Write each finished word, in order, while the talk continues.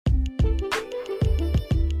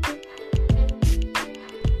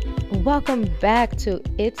Welcome back to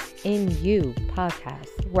It's in You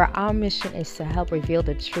podcast, where our mission is to help reveal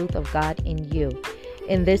the truth of God in you.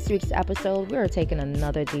 In this week's episode, we are taking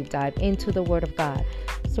another deep dive into the Word of God.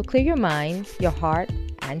 So clear your mind, your heart,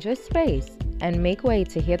 and your space, and make way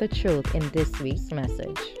to hear the truth in this week's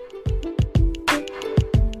message.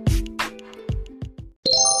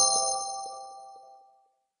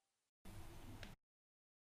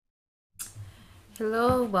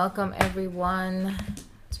 Hello, welcome everyone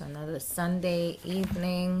to another Sunday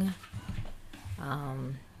evening.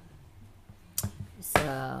 It's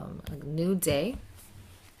a new day,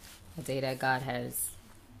 a day that God has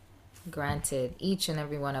granted each and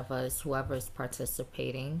every one of us, whoever is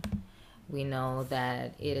participating. We know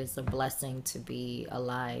that it is a blessing to be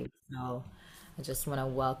alive. So I just want to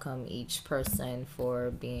welcome each person for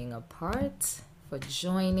being a part, for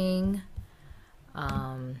joining.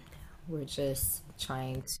 We're just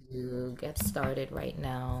trying to get started right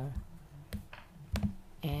now.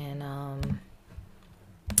 And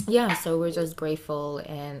so we're just grateful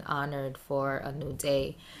and honored for a new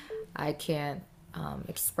day. I can't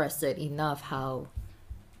express it enough how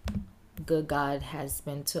good God has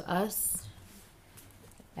been to us.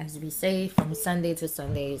 As we say, from Sunday to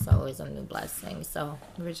Sunday is always a new blessing. So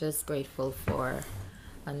we're just grateful for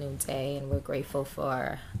a new day, and we're grateful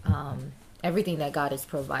for everything that God is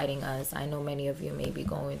providing us. I know many of you may be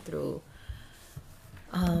going through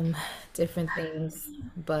different things,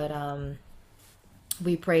 but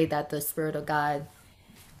we pray that the Spirit of God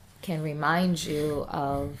can remind you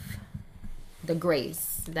of the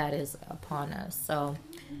grace that is upon us. So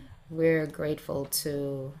we're grateful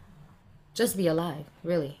to just be alive,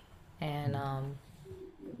 really, and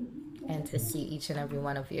to see each and every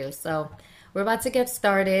one of you. So we're about to get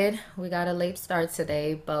started. We got a late start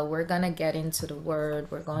today, but we're gonna get into the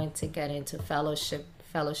Word. We're going to get into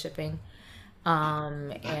fellowshipping,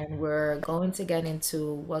 and we're going to get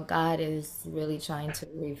into what God is really trying to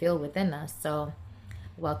reveal within us. So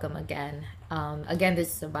welcome again. Again,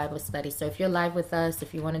 this is a Bible study. So if you're live with us,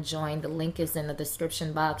 if you want to join, the link is in the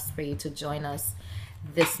description box for you to join us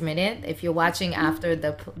this minute. If you're watching after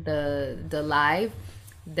the live,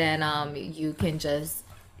 then you can just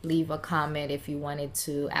leave a comment if you wanted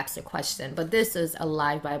to ask a question. But this is a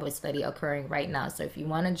live Bible study occurring right now. So if you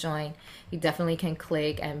want to join, you definitely can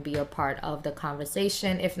click and be a part of the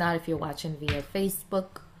conversation. If not, if you're watching via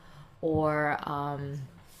Facebook or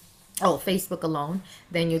Facebook alone,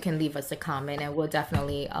 then you can leave us a comment and we'll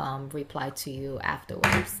definitely reply to you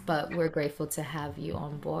afterwards. But we're grateful to have you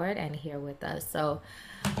on board and here with us. So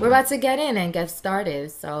we're about to get in and get started.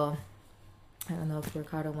 So I don't know if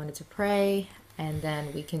Ricardo wanted to pray, and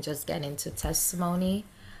then we can just get into testimony.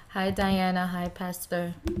 Hi, Diana. Hi,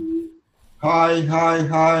 Pastor. Hi, hi,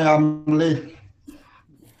 hi. I'm late.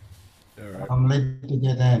 All right. I'm late to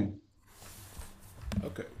get in.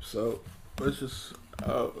 Okay. So let's just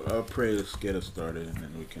I'll pray to get us started, and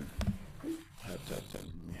then we can have that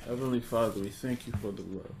testimony. Heavenly Father, we thank you for the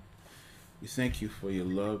love. We thank you for your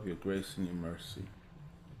love, your grace, and your mercy.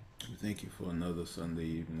 We thank you for another Sunday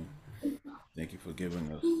evening. Thank you for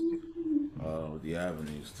giving us the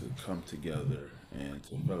avenues to come together and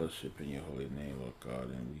to fellowship in your holy name, Lord God.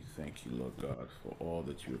 And we thank you, Lord God, for all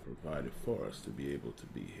that you have provided for us to be able to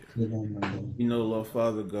be here. We know, Lord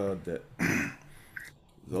Father God, that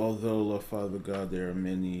although, Lord Father God, there are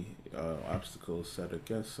many obstacles set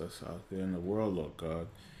against us out there in the world, Lord God,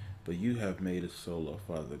 but you have made it so, Lord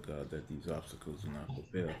Father God, that these obstacles do not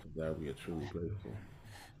prevail. For that, we are truly grateful.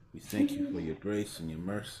 We thank you for your grace and your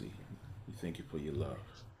mercy. We thank you for your love.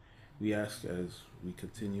 We ask as we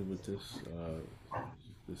continue with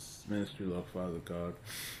this ministry, Lord Father God,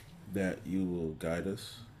 that you will guide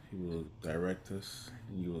us, you will direct us,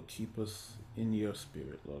 and you will keep us in your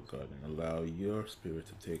spirit, Lord God, and allow your spirit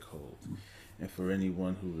to take hold. And for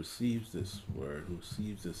anyone who receives this word, who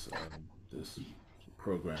receives this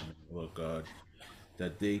program, Lord God,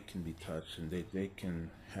 that they can be touched and they can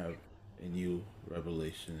have a new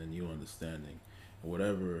revelation, a new understanding, and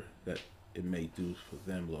whatever that it may do for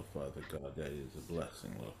them, Lord Father God, that is a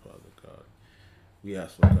blessing, Lord Father God. We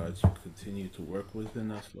ask, Lord God, you continue to work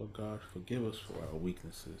within us, Lord God. Forgive us for our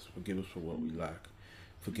weaknesses. Forgive us for what we lack.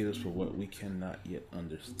 Forgive us for what we cannot yet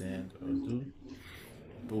understand or do.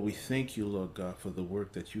 But we thank you, Lord God, for the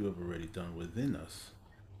work that you have already done within us,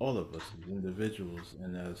 all of us as individuals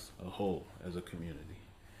and as a whole, as a community.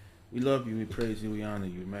 We love you, we praise you, we honor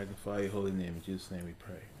you, we magnify your holy name. In Jesus' name we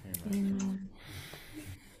pray. Amen. Amen.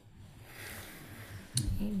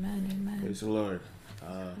 Amen. Amen. Praise the Lord.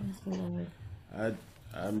 Praise the Lord. I,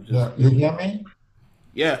 I'm just, Yeah, you hear me?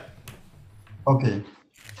 yeah. Okay.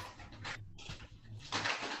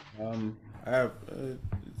 I have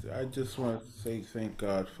I just want to say thank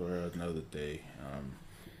God for another day.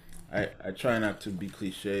 I try not to be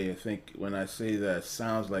cliche. I think when I say that, it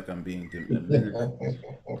sounds like I'm being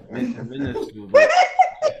minuscule, but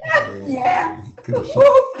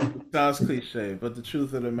it sounds cliche. But the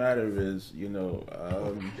truth of the matter is,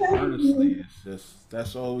 honestly, it's just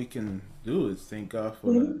that's all we can do is thank God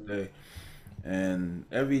for another day, and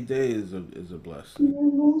every day is a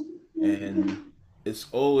blessing, and it's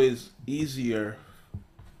always easier.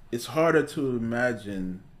 It's harder to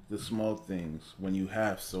imagine the small things when you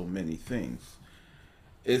have so many things.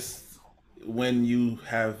 It's when you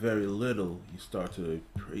have very little, you start to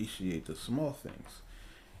appreciate the small things.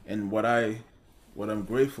 And what I'm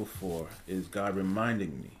grateful for is God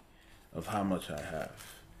reminding me of how much I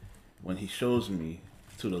have. When he shows me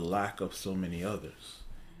to the lack of so many others.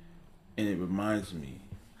 And it reminds me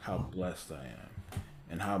how blessed I am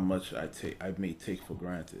and how much I may take for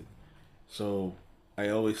granted. So I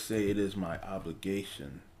always say it is my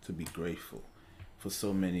obligation to be grateful for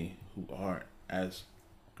so many who aren't as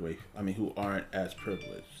grateful. I mean, who aren't as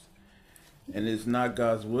privileged. And it's not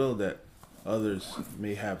God's will that others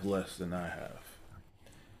may have less than I have.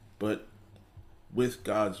 But with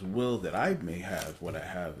God's will that I may have what I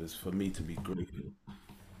have is for me to be grateful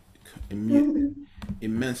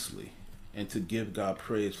immensely and to give God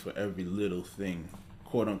praise for every little thing,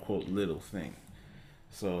 quote unquote little thing.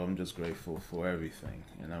 So I'm just grateful for everything,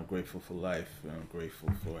 and I'm grateful for life, and I'm grateful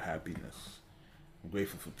for happiness. I'm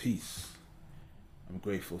grateful for peace. I'm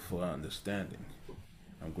grateful for understanding.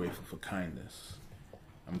 I'm grateful for kindness.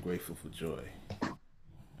 I'm grateful for joy.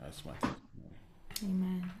 That's my testimony.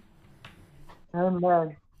 Amen.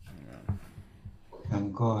 Amen. Amen.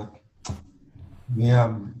 And God,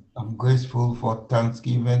 I'm grateful for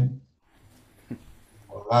Thanksgiving,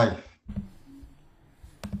 for life.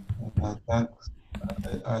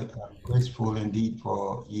 And I'm grateful indeed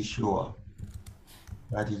for Yeshua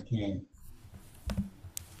that he came.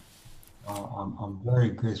 I'm very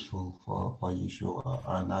grateful for Yeshua,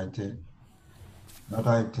 and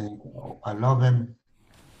I love him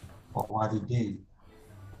for what he did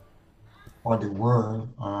for the world,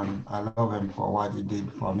 and I love him for what he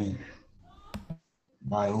did for me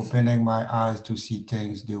by opening my eyes to see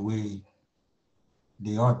things the way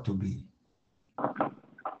they ought to be.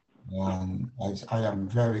 And I am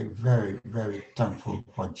very, very, very thankful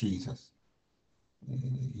for Jesus.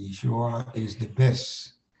 Yeshua is the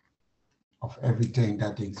best of everything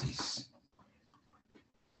that exists.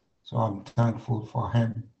 So I'm thankful for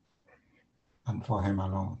him and for him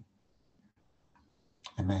alone.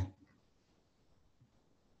 Amen.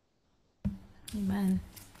 Amen.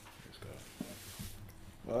 Praise God.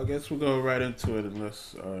 Well, I guess we'll go right into it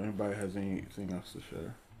unless anybody has anything else to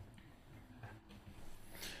share.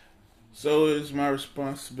 So it's my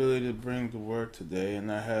responsibility to bring the word today,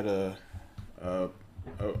 and I had I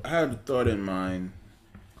had a thought in mind.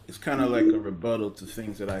 It's kind of like a rebuttal to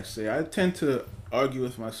things that I say. I tend to argue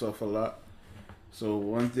with myself a lot. So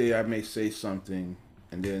one day I may say something,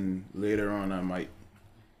 and then later on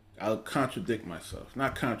I'll contradict myself.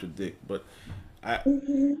 Not contradict, but I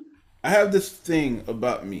I have this thing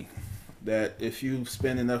about me that if you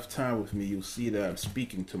spend enough time with me, you'll see that I'm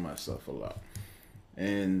speaking to myself a lot.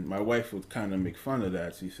 And my wife would kind of make fun of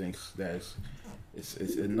that. She thinks that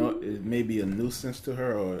it may be a nuisance to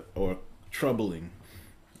her or troubling.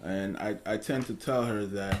 And I tend to tell her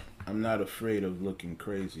that I'm not afraid of looking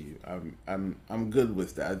crazy. I'm good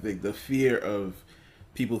with that. I think the fear of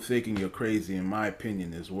people thinking you're crazy, in my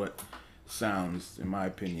opinion, is what sounds, in my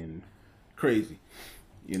opinion, crazy.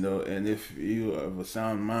 And if you have a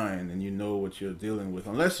sound mind and you know what you're dealing with,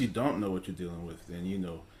 unless you don't know what you're dealing with, then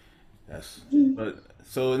that's. But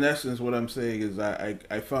so in essence, what I'm saying is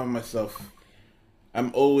I found myself,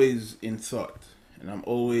 I'm always in thought, and I'm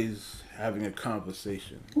always having a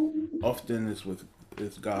conversation. Often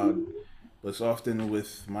it's God, but it's often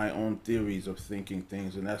with my own theories of thinking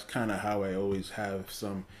things, and that's kind of how I always have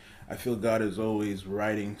some. I feel God is always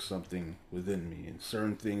writing something within me, and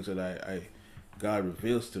certain things that God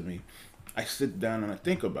reveals to me. I sit down and I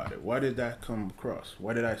think about it. Why did that come across?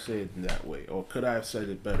 Why did I say it in that way? Or could I have said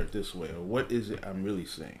it better this way? Or what is it I'm really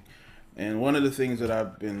saying? And one of the things that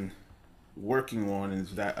I've been working on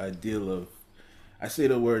is that ideal of, I say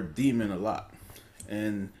the word demon a lot.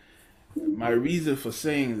 And my reason for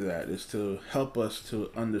saying that is to help us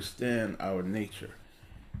to understand our nature,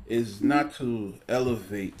 is not to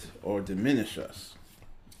elevate or diminish us.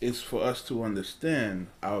 It's for us to understand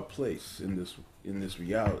our place in this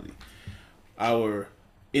reality, our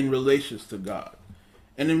in relations to God,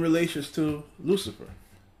 and in relations to Lucifer,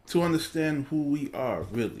 to understand who we are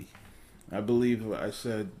really. I believe I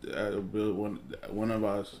said one of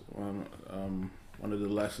us one of the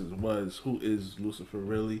lessons was who is Lucifer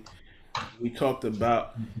really. We talked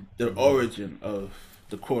about the origin of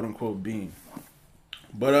the quote unquote being,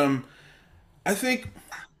 but I think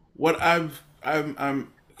what I'm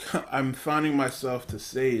I'm finding myself to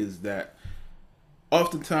say is that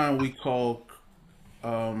oftentimes we talk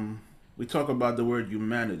about the word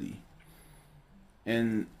humanity,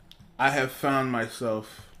 and I have found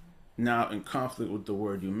myself now in conflict with the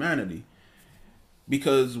word humanity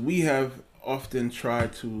because we have often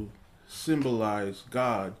tried to symbolize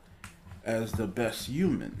God as the best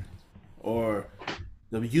human or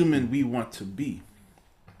the human we want to be.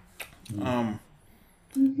 Um,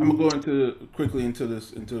 I'm gonna go into quickly into the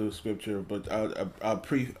scripture, but I'll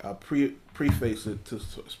preface it to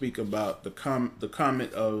speak about the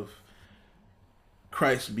comment of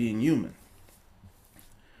Christ being human,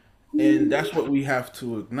 and that's what we have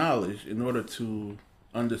to acknowledge in order to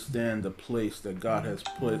understand the place that God has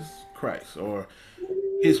put Christ, or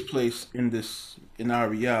His place in our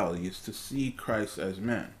reality is to see Christ as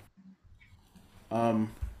man.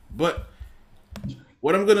 But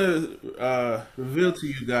what I'm gonna reveal to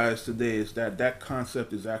you guys today is that that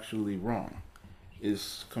concept is actually wrong,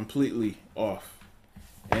 is completely off,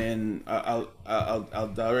 and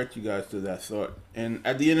I'll direct you guys to that thought. And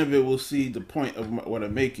at the end of it, we'll see the point of what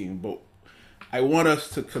I'm making. But I want us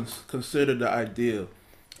to consider the idea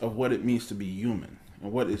of what it means to be human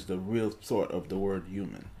and what is the real thought of the word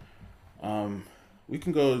human. We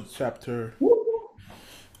can go to chapter,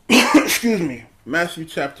 excuse me, Matthew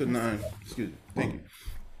chapter 9. Excuse me, thank you.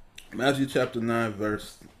 Matthew chapter 9,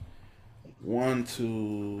 verse 1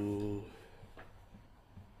 to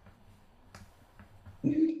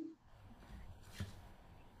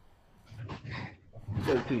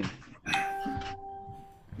 13.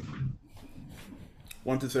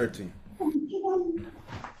 1 to 13.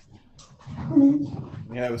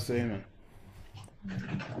 We have a saying.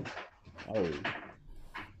 I'll read.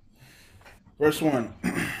 Verse 1.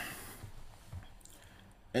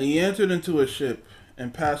 And he entered into a ship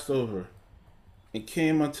and passed over and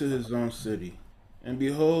came unto his own city. And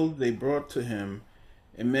behold, they brought to him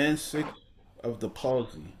a man sick of the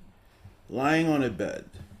palsy, lying on a bed.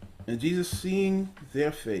 And Jesus, seeing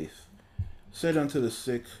their faith, said unto the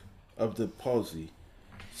sick of the palsy,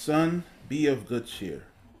 Son, be of good cheer,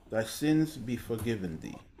 thy sins be forgiven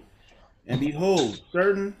thee. And behold,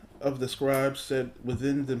 certain of the scribes said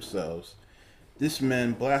within themselves, This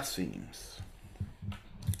man blasphemes.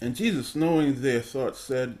 And Jesus, knowing their thoughts,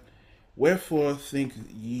 said, Wherefore think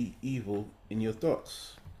ye evil in your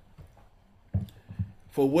thoughts?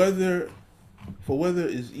 For whether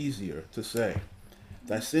is easier to say,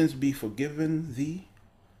 Thy sins be forgiven thee,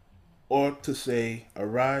 or to say,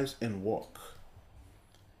 Arise and walk?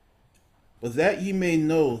 But that ye may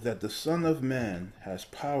know that the Son of Man has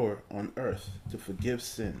power on earth to forgive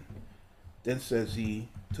sin. Then says he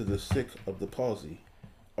to the sick of the palsy,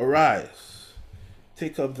 Arise,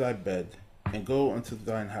 take up thy bed, and go unto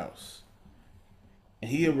thine house. And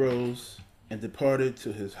he arose and departed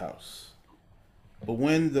to his house. But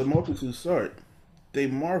when the multitude saw it, they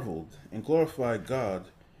marveled and glorified God,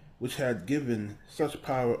 which had given such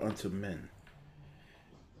power unto men.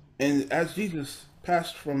 And as Jesus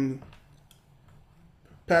passed forth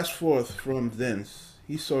from thence,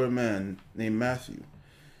 he saw a man named Matthew,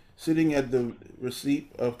 sitting at the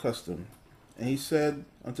receipt of custom. And he said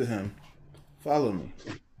unto him, Follow me.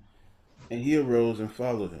 And he arose and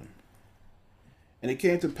followed him. And it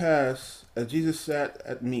came to pass, as Jesus sat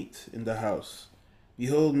at meat in the house,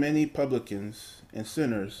 behold, many publicans and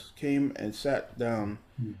sinners came and sat down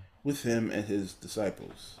with him and his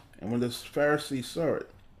disciples. And when the Pharisees saw it,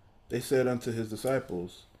 they said unto his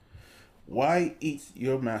disciples, Why eat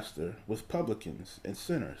your master with publicans and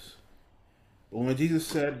sinners? But when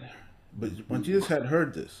Jesus had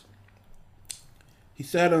heard this, he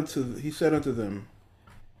said unto them,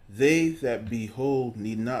 They that be whole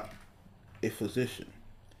need not a physician,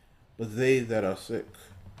 but they that are sick.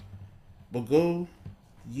 But go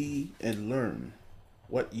ye and learn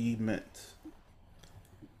what ye meant.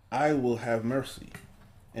 I will have mercy,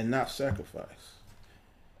 and not sacrifice.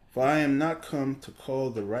 For I am not come to call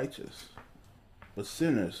the righteous, but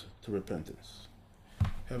sinners to repentance.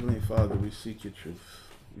 Heavenly Father, we seek your truth.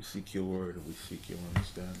 We seek your word, and we seek your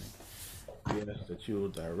understanding. We ask that you will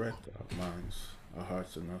direct our minds, our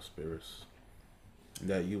hearts, and our spirits, and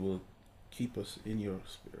that you will keep us in your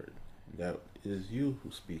spirit. That it is you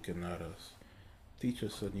who speak and not us. Teach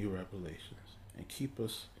us new revelations, and keep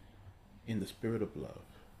us in the spirit of love,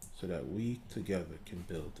 so that we together can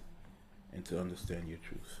build and to understand your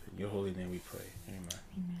truth. In your holy name we pray.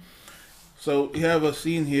 Amen. So you have a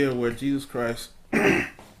scene here where Jesus Christ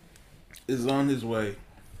is on his way. It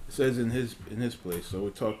says in his place. So we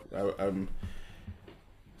talk.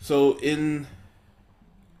 So in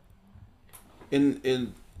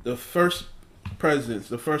the first presence,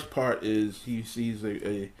 the first part is he sees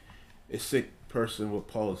a sick person with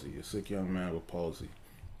palsy, a sick young man with palsy,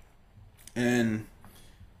 and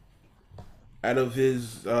out of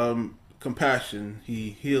his compassion, he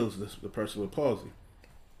heals the person with palsy.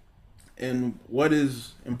 And what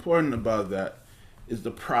is important about that is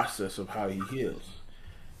the process of how he heals,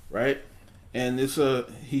 right? And it's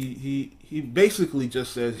he basically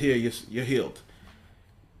just says, "Here, you're healed.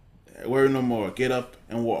 Worry no more. Get up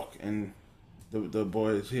and walk." And the boy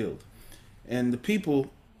is healed. And the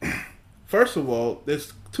people, first of all,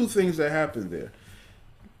 there's two things that happen there.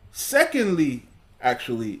 Secondly,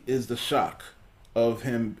 actually, is the shock of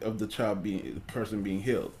the person being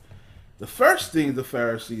healed. The first thing the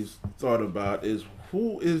Pharisees thought about is,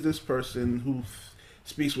 who is this person who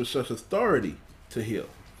speaks with such authority to heal?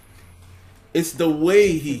 It's the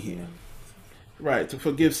way he heals, right? To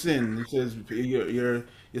forgive sin. He says your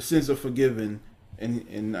sins are forgiven,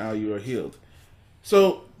 and now you are healed.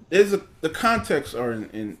 So the context are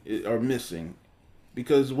missing,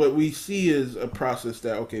 because what we see is a process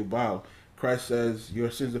that, okay, wow, Christ says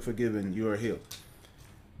your sins are forgiven, you are healed.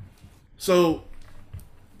 So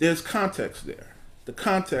there's context there. The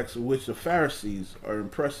context which the Pharisees are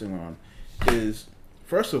impressing on is,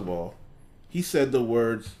 first of all, he said the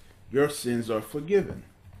words, "Your sins are forgiven."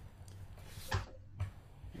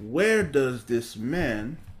 Where does this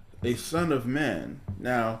man, a son of man,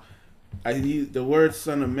 now the word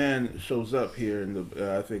 "son of man" shows up here in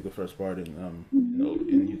the I think the first part in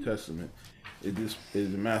New Testament. It is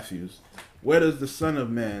in Matthew's. Where does the Son of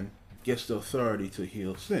Man get the authority to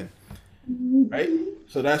heal sin? Right.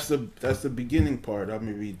 So that's the beginning part. Let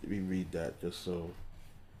me reread that just so.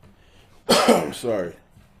 Sorry,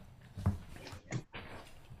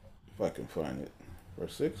 if I can find it.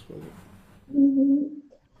 Verse 6 was it?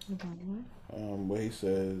 Where he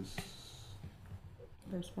says.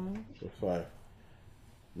 Verse 5. Verse 5.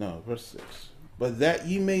 No, verse 6. But that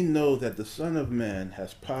ye may know that the Son of Man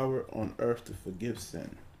has power on earth to forgive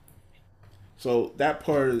sin. So that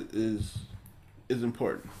part is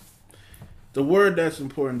important. The word that's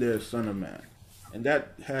important there is Son of Man. And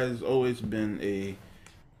that has always been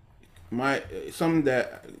something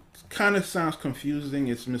that kind of sounds confusing.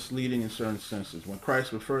 It's misleading in certain senses. When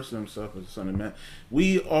Christ refers to himself as the Son of Man,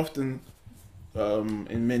 we often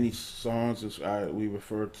in many songs we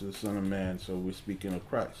refer to the Son of Man, so we're speaking of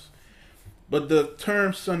Christ. But the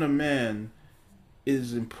term Son of Man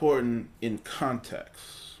is important in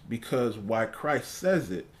context, because why Christ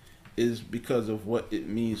says it is because of what it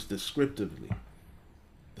means descriptively.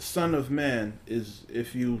 The Son of Man is,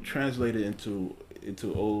 if you translate it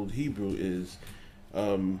into Old Hebrew, is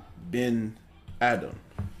Ben Adam,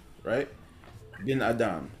 right? Ben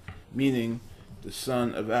Adam, meaning the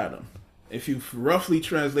son of Adam. If you roughly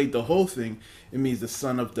translate the whole thing, it means the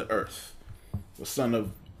son of the earth, the son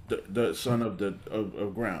of the son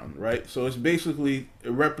of ground, right? So it's basically,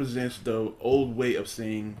 it represents the old way of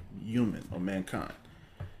saying human or mankind.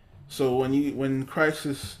 So when Christ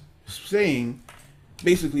is saying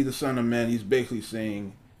basically the Son of Man, he's basically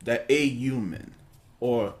saying that a human,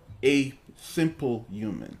 or a simple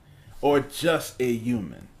human, or just a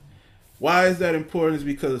human. Why is that important? Is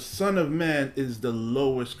because Son of Man is the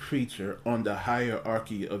lowest creature on the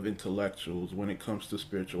hierarchy of intellectuals when it comes to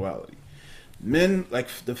spirituality. Men like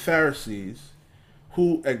the Pharisees,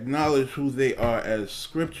 who acknowledge who they are as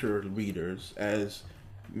scripture readers, as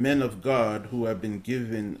men of God who have been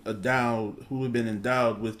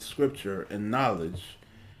endowed with scripture and knowledge,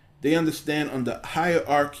 they understand on the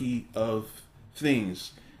hierarchy of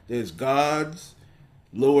things. There's gods,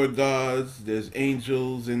 lower gods, there's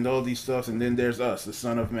angels and all these stuff, and then there's us, the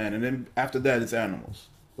Son of Man, and then after that it's animals.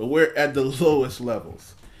 But we're at the lowest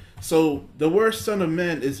levels. So the word Son of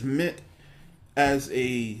Man is meant as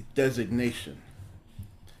a designation.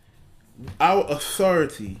 Our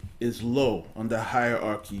authority is low on the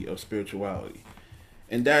hierarchy of spirituality.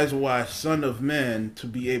 And that is why Son of Man, to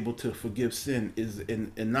be able to forgive sin, is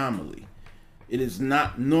an anomaly. It is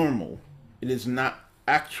not normal. It is not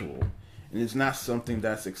actual. And it's not something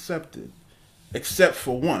that's accepted, except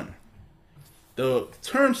for one. The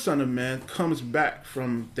term Son of Man comes back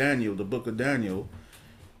from Daniel, the book of Daniel,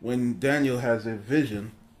 when Daniel has a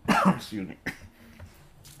vision. Excuse me.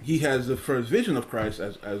 He has the first vision of Christ,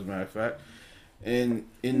 as a matter of fact. And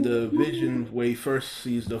in the vision where he first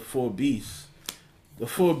sees the four beasts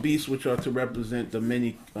which are to represent the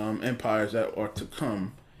many empires that are to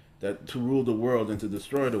come, that to rule the world and to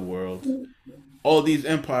destroy the world. All these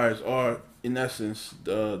empires are, in essence,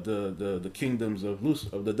 the kingdoms of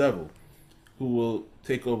of the devil, who will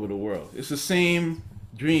take over the world. It's the same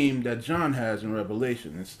dream that John has in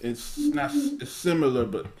Revelation. It's similar,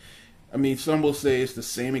 but I mean, some will say it's the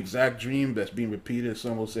same exact dream that's being repeated.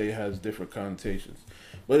 Some will say it has different connotations,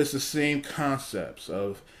 but it's the same concepts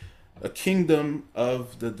of a kingdom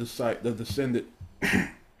of the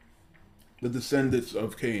the descendants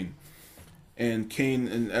of Cain, and Cain,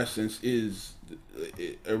 in essence, is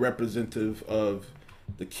a representative of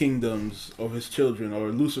the kingdoms of his children, or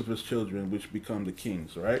Lucifer's children, which become the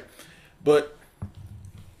kings, right? But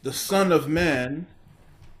the Son of Man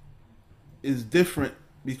is different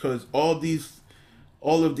because all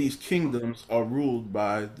of these kingdoms are ruled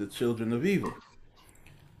by the children of evil.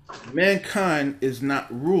 Mankind is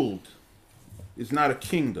not ruled. It's not a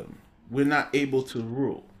kingdom. We're not able to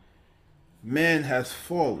rule. Man has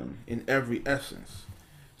fallen in every essence.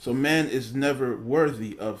 So man is never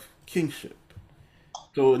worthy of kingship.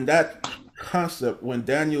 So in that concept, when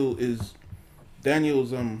Daniel's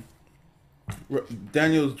Daniel's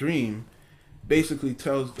dream basically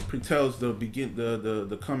pretells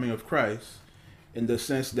the coming of Christ, in the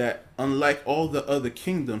sense that unlike all the other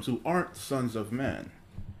kingdoms who aren't sons of man,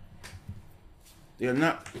 they are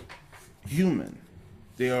not human.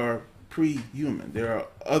 They are pre-human. They are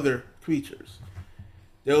other creatures.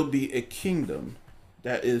 There will be a kingdom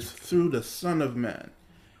that is through the Son of Man.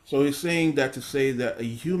 So he's saying that to say that a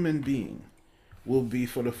human being will be,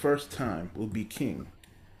 for the first time, will be king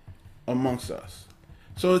amongst us.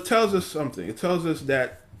 So it tells us something. It tells us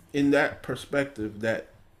that in that perspective, that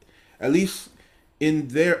at least in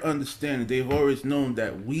their understanding, they've always known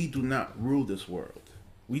that we do not rule this world.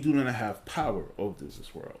 We do not have power over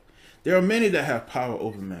this world. There are many that have power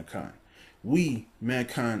over mankind. We,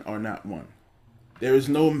 mankind, are not one. There is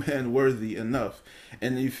no man worthy enough.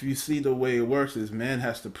 And if you see the way it works is man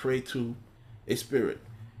has to pray to a spirit.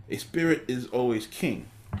 A spirit is always king.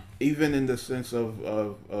 Even in the sense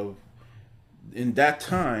of in that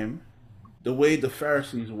time, the way the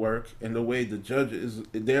Pharisees work and the way the judges,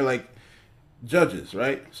 they're like judges,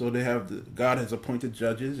 right? So they have God has appointed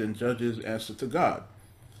judges, and judges answer to God.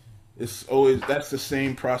 It's always, that's the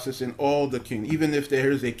same process in all the king. Even if there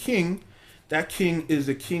is a king, that king is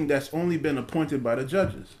a king that's only been appointed by the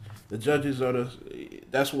judges. The judges are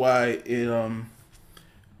that's why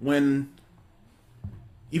when,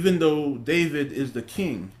 even though David is the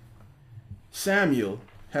king, Samuel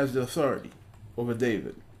has the authority over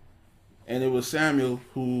David. And it was Samuel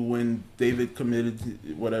who, when David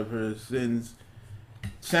committed whatever sins,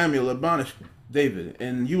 Samuel admonished David.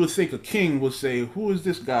 And you would think a king would say, who is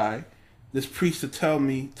this guy, this priest, to tell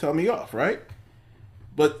me off, right?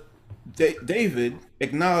 But David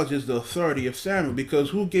acknowledges the authority of Samuel,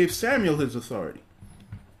 because who gave Samuel his authority?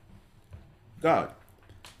 God.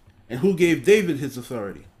 And who gave David his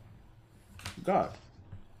authority? God.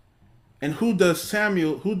 And who does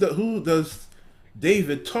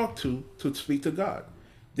David talk to speak to God?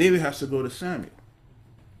 David has to go to Samuel.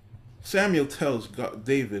 Samuel tells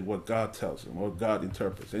David what God tells him, what God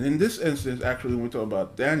interprets. And in this instance, actually, when we talk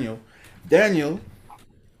about Daniel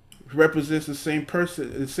represents the same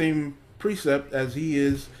person, the same precept, as he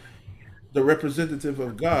is the representative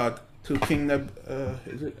of God to King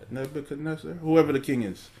is it Nebuchadnezzar? Whoever the king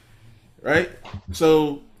is, right?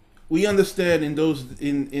 So we understand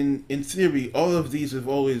in theory, all of these have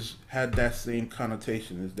always had that same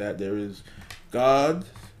connotation, is that there is God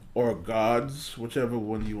or gods, whichever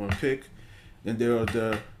one you want to pick, and there are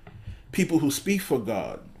the people who speak for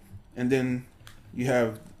God, and then you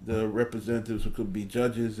have the representatives who could be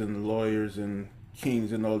judges and lawyers and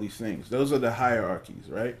kings and all these things. Those are the hierarchies,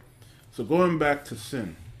 right? So going back to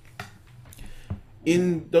sin,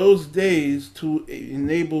 in those days, to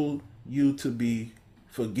enable you to be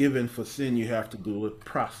forgiven for sin, you have to do a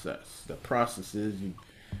process. The process is you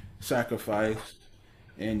sacrifice,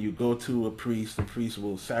 and you go to a priest. The priest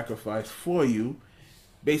will sacrifice for you.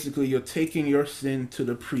 Basically, you're taking your sin to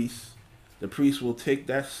the priest. The priest will take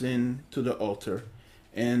that sin to the altar,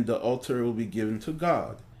 and the altar will be given to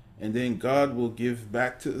God. And then God will give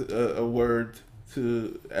back to a word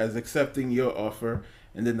as accepting your offer,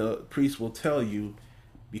 and then the priest will tell you,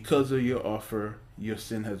 because of your offer, your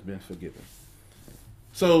sin has been forgiven.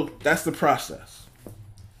 So that's the process.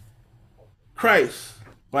 Christ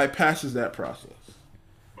bypasses that process.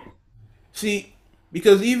 See,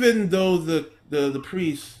 because even though the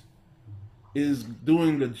priest is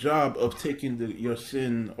doing the job of taking your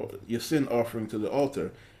sin offering to the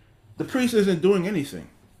altar, the priest isn't doing anything.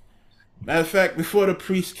 Matter of fact, before the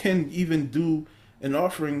priest can even do an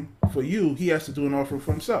offering for you, he has to do an offering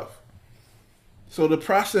for himself. So the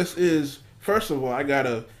process is, first of all, I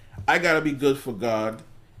gotta be good for God,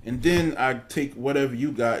 and then I take whatever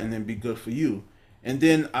you got and then be good for you. And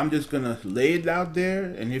then I'm just gonna lay it out there,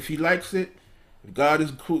 and if he likes it, if God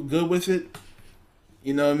is good with it,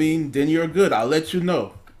 you know what I mean, then you're good. I'll let you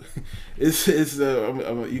know.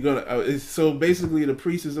 You're gonna. So basically, the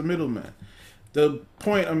priest is a middleman. The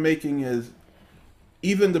point I'm making is,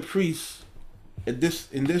 even the priests, in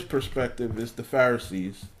this perspective, is the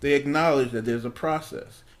Pharisees. They acknowledge that there's a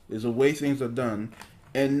process, there's a way things are done,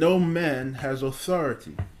 and no man has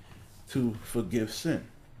authority to forgive sin.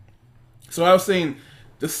 So I was saying,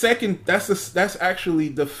 the second, that's actually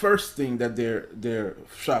the first thing that they're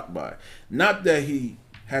shocked by. Not that he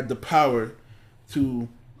had the power to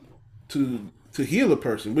to heal a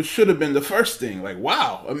person, which should have been the first thing. Like,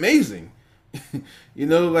 wow, amazing.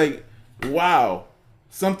 Like, wow,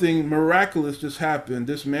 something miraculous just happened.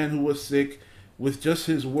 This man who was sick, with just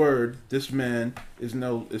his word, this man is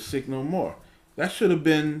sick no more. That should have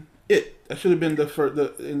been it. That should have been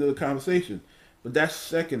the end of the conversation. But that's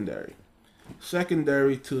secondary.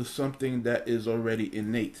 Secondary to something that is already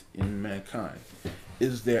innate in mankind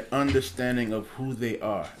is their understanding of who they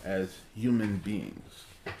are as human beings.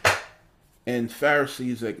 And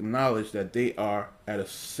Pharisees acknowledge that they are at a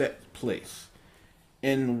set place.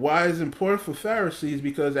 And why is it important for Pharisees?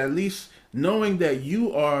 Because at least knowing that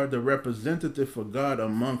you are the representative for God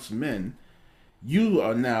amongst men, you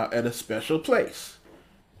are now at a special place.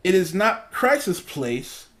 It is not Christ's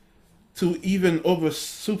place to even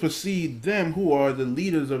supersede them who are the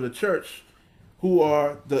leaders of the church, who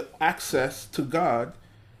are the access to God,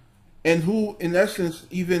 and who, in essence,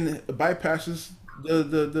 even bypasses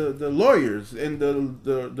the lawyers and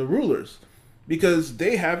the rulers, because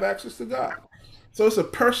they have access to God. So it's a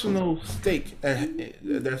personal stake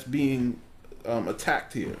that's being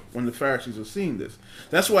attacked here when the Pharisees are seeing this.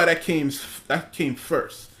 That's why that came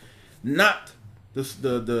first, not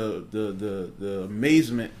the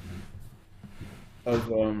amazement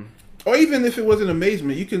of or even if it wasn't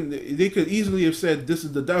amazement, they could easily have said this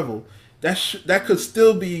is the devil. That could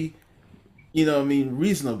still be,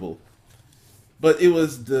 reasonable. But it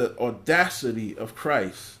was the audacity of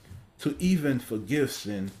Christ to even forgive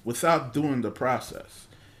sin without doing the process.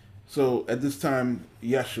 So at this time,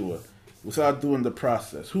 Yeshua, without doing the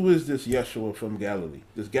process. Who is this Yeshua from Galilee?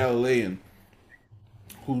 This Galilean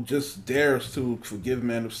who just dares to forgive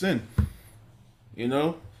man of sin.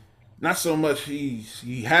 Not so much he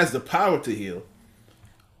has the power to heal,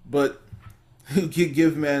 but he can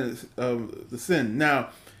give man the sin. Now,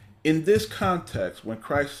 in this context, when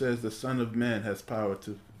Christ says the Son of Man has power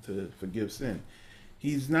to forgive sin,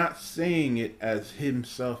 he's not saying it as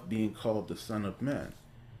himself being called the Son of Man.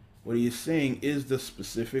 What he is saying is the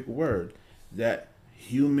specific word that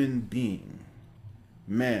human being,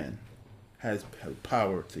 man, has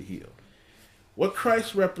power to heal. What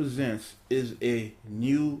Christ represents is a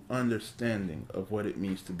new understanding of what it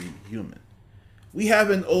means to be human. We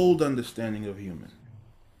have an old understanding of human.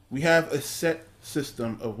 We have a set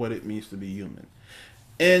system of what it means to be human.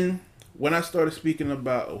 And when I started speaking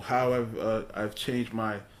about how I've changed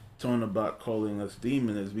my tone about calling us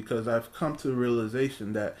demon, is because I've come to the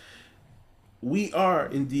realization that we are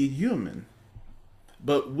indeed human,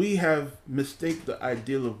 but we have mistaken the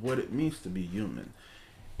ideal of what it means to be human.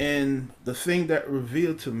 And the thing that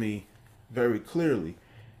revealed to me very clearly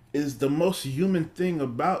is the most human thing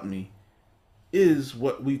about me is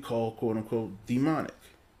what we call, quote unquote, demonic.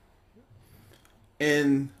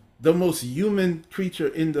 And the most human creature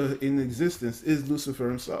in existence is Lucifer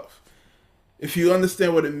himself. If you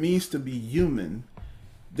understand what it means to be human,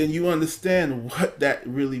 then you understand what that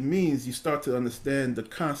really means. You start to understand the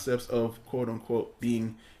concepts of, quote unquote,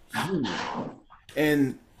 being human.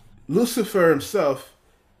 And Lucifer himself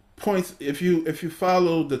points, if you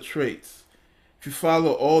follow the traits, if you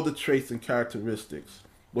follow all the traits and characteristics,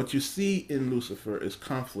 what you see in Lucifer is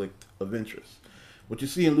conflict of interest. What you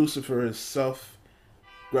see in Lucifer is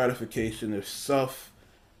self-gratification, is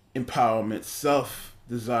self-empowerment,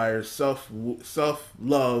 self-desire,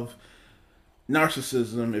 self-love,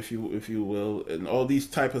 narcissism, if you will, and all these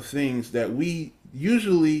type of things that we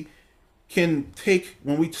usually can take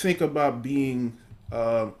when we think about being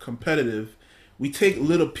competitive. We take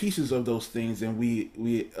little pieces of those things and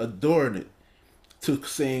we adorn it to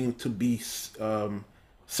saying to be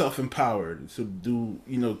self-empowered, to do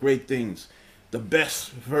great things, the best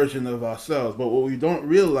version of ourselves. But what we don't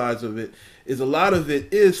realize of it is a lot of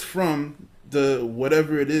it is from the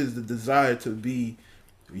whatever it is, the desire to be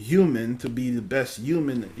human, to be the best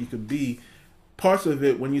human that you could be. Parts of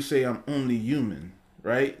it, when you say I'm only human,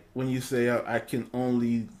 right? When you say I can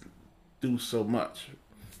only do so much,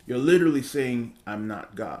 you're literally saying I'm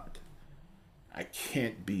not God. I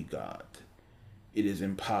can't be God. It is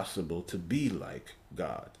impossible to be like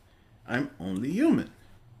God. I'm only human,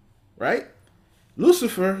 right?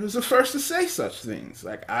 Lucifer is the first to say such things.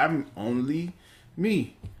 Like, I'm only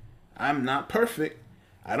me. I'm not perfect.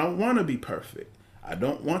 I don't want to be perfect. I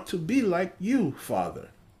don't want to be like you, Father.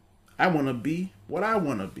 I want to be what I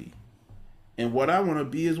want to be. And what I want to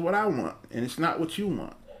be is what I want. And it's not what you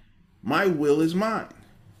want. My will is mine.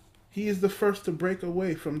 He is the first to break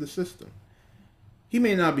away from the system. He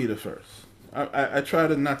may not be the first. I try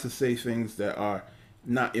to not to say things that are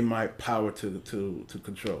not in my power to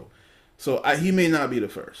control. So he may not be the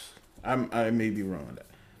first. I may be wrong on that.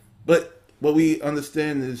 But what we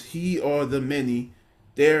understand is he or the many,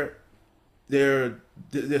 they're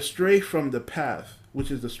stray from the path,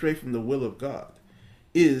 which is the stray from the will of God,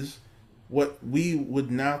 is what we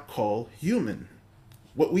would now call human.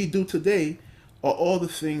 What we do today are all the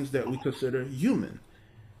things that we consider human.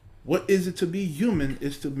 What is it to be human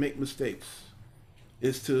is to make mistakes,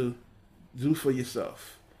 is to do for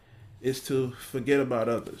yourself, is to forget about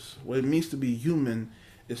others. What it means to be human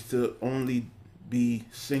is to only be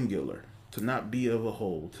singular, to not be of a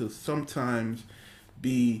whole, to sometimes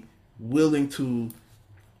be willing to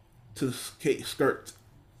skirt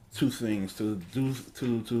two things, to do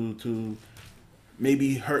to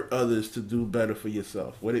maybe hurt others to do better for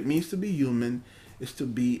yourself. What it means to be human is to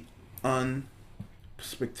be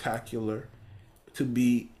unspectacular, to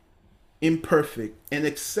be imperfect and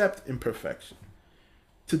accept imperfection.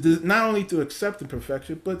 Not only to accept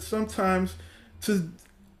imperfection, but sometimes to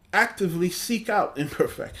actively seek out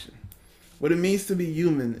imperfection. What it means to be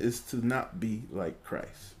human is to not be like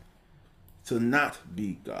Christ, to not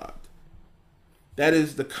be God. That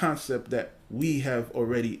is the concept that we have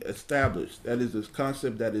already established. That is this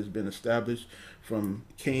concept that has been established from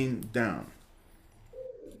Cain down,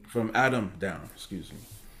 from Adam down. Excuse me.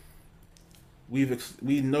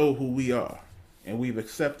 We know who we are, and we've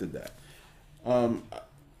accepted that.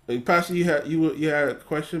 Pastor, you had a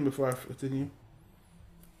question before I continue.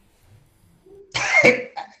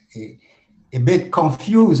 A bit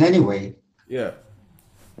confused anyway. Yeah.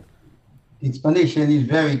 Explanation is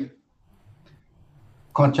very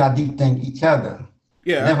contradicting each other.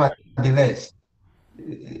 Yeah.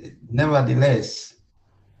 Nevertheless,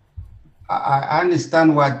 I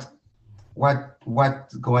understand what's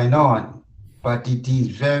going on, but it is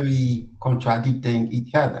very contradicting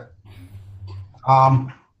each other.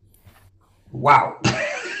 Wow,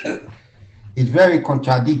 it's very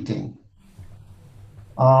contradicting.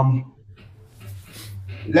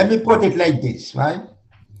 Let me put it like this, right?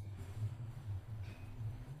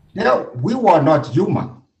 We were not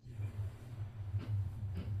human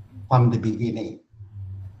from the beginning.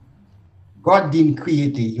 God didn't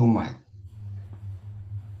create a human.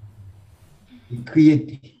 He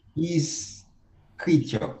created his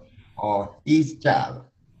creature or his child,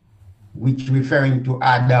 which referring to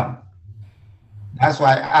Adam. That's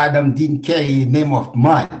why Adam didn't carry the name of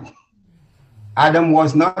man. Adam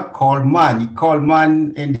was not called man. He called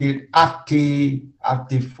man in the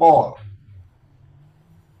after fall.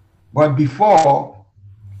 But before,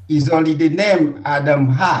 is only the name Adam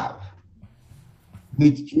have,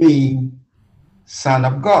 which means son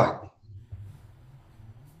of God.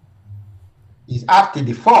 Is after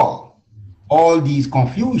the fall, all these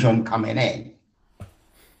confusion coming in.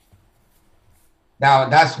 Now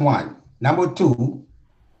that's one. Number two,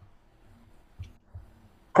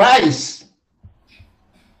 Christ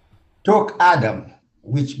took Adam,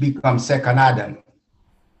 which becomes second Adam.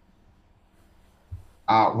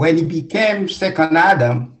 When he became second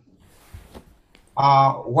Adam,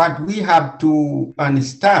 what we have to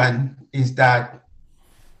understand is that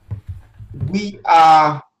we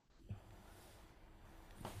are,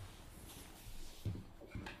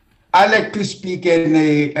 I like to speak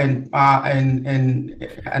in an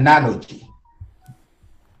analogy.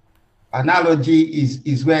 Analogy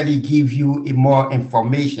is where they give you more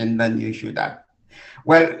information than you should have.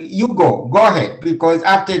 Well, you go ahead, because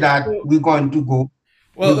after that we're going to go.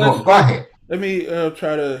 Well, go ahead. Let me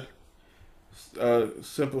try to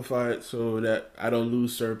simplify it so that I don't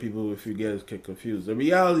lose certain people if you get confused. The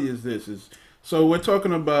reality is this: so we're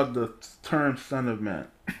talking about the term "Son of Man."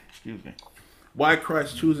 Excuse me. Why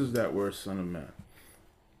Christ chooses that word "Son of Man"?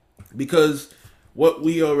 Because what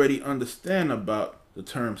we already understand about the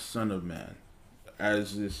term "Son of Man,"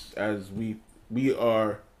 as it's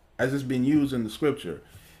been used in the Scripture,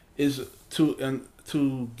 is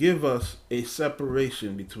to give us a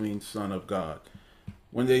separation between Son of God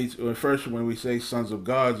when we say sons of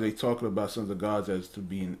gods, they talk about sons of gods as to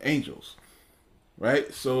being angels,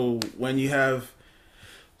 right? So when you have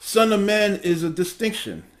son of man is a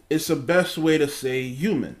distinction. It's the best way to say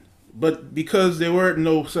human. But because there were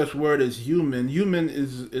no such word as human, human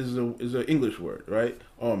is an English word, right?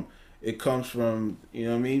 It comes from, you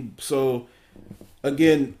know what I mean? So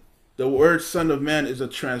again, the word son of man is a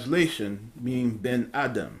translation meaning ben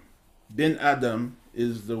Adam. Ben Adam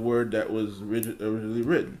is the word that was originally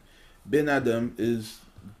written. Ben Adam is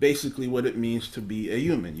basically what it means to be a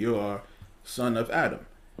human. You are son of Adam.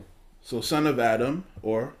 So son of Adam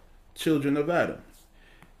or children of Adam.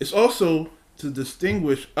 It's also to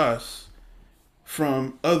distinguish us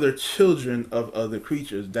from other children of other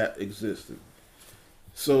creatures that existed.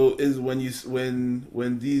 So is when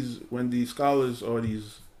these scholars or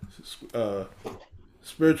these uh,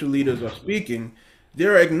 spiritual leaders are speaking,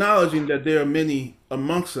 they're acknowledging that there are many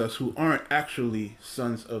amongst us who aren't actually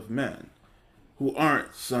sons of man, who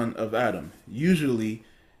aren't son of Adam. Usually,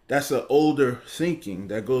 that's an older thinking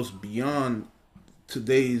that goes beyond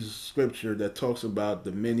today's scripture that talks about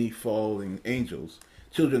the many fallen angels,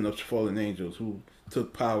 children of fallen angels who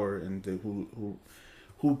took power and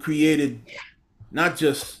who created not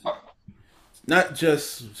just not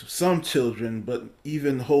just some children, but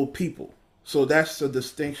even whole people. So that's the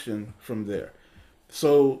distinction from there.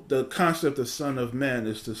 So the concept of son of man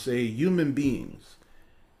is to say human beings,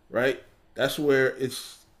 right? That's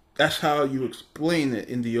how you explain it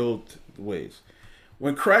in the old ways.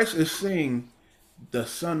 When Christ is saying the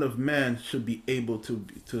son of man should be able to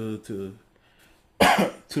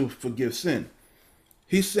forgive sin,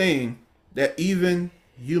 he's saying that even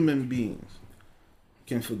human beings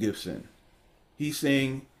can forgive sin. He's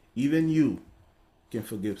saying even you can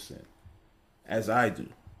forgive sin, as I do.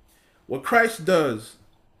 What Christ does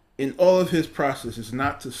in all of his process is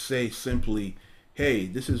not to say simply, hey,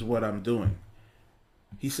 this is what I'm doing.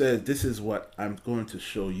 He says, this is what I'm going to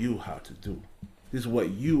show you how to do. This is what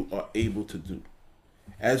you are able to do.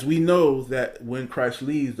 As we know that when Christ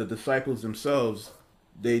leaves, the disciples themselves,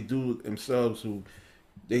 they do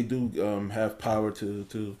have power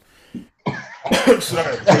to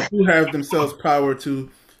sorry, they do have themselves power to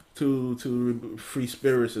free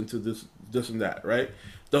spirits and to this and that, right?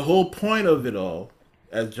 The whole point of it all,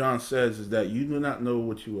 as John says, is that you do not know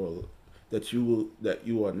what you are, that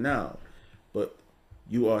you are now, but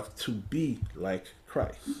you are to be like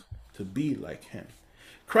Christ, to be like him.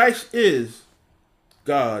 Christ is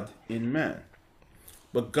God in man.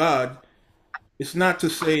 But God, it's not to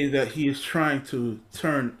say that he is trying to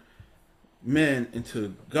turn man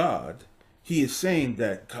into God. He is saying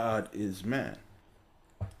that God is man.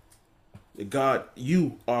 God,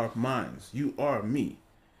 you are mine. You are me.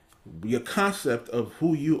 Your concept of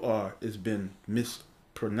who you are has been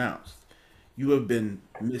mispronounced. You have been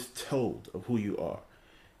mistold of who you are.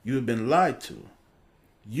 You have been lied to.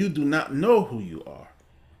 You do not know who you are.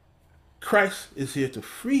 Christ is here to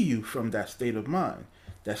free you from that state of mind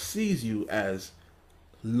that sees you as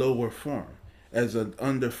lower form, as an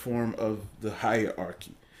under form of the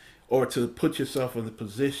hierarchy, or to put yourself in the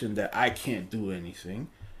position that I can't do anything.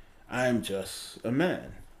 I'm just a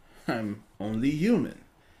man. I'm only human.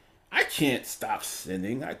 I can't stop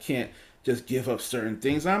sinning. I can't just give up certain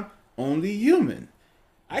things. I'm only human.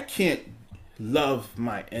 I can't love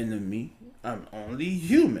my enemy. I'm only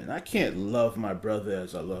human. I can't love my brother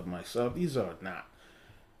as I love myself. These are not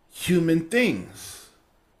human things.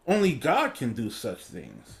 Only God can do such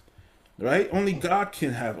things, right? Only God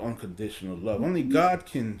can have unconditional love. Only God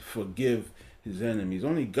can forgive his enemies.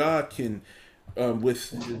 Only God can,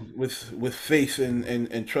 with faith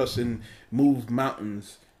and trust, and move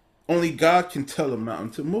mountains. Only God can tell a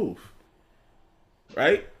mountain to move,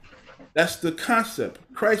 right? That's the concept.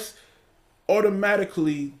 Christ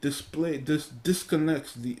automatically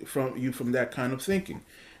disconnects from that kind of thinking.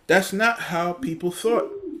 That's not how people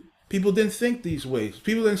thought. People didn't think these ways.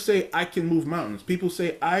 People didn't say I can move mountains. People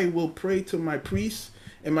say I will pray to my priest,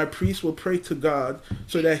 and my priest will pray to God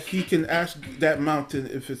so that he can ask that mountain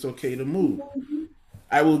if it's okay to move.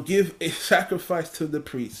 I will give a sacrifice to the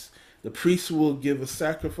priest. The priest will give a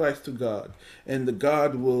sacrifice to God, and the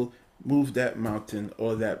God will move that mountain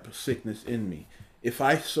or that sickness in me, if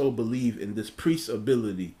I so believe in this priest's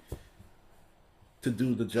ability to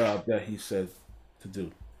do the job that he said to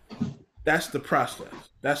do. That's the process.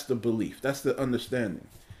 That's the belief. That's the understanding.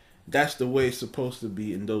 That's the way it's supposed to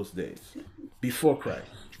be in those days, before Christ.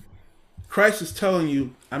 Christ is telling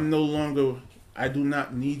you, I do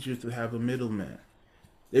not need you to have a middleman.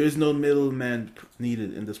 There is no middleman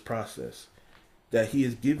needed in this process. That he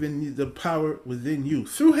has given you the power within you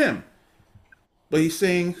through him. But he's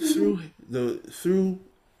saying through through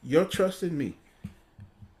your trust in me.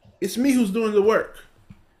 It's me who's doing the work,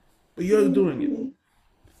 but you're doing it.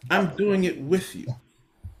 I'm doing it with you.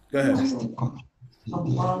 Go ahead. That's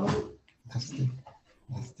the-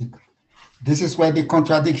 This is where the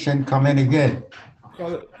contradiction come in again.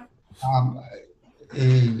 Call it.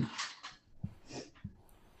 A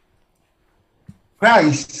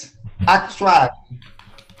Christ actually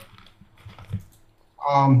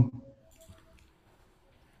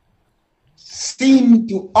seemed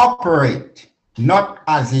to operate not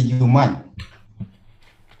as a human,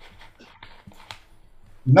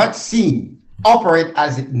 not seen, operate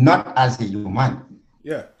not as a human.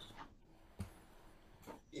 Yeah.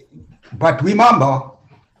 But remember,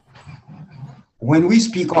 when we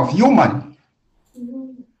speak of human,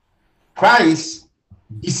 Christ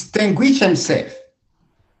distinguished himself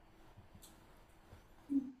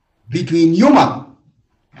between human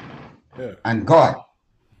Yeah. and God.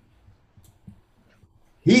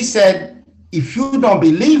 He said, if you don't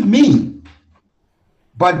believe me,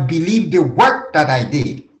 but believe the work that I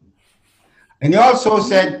did. And he also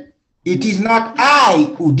said, it is not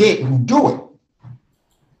I who do it.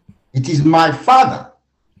 It is my Father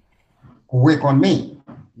who work on me.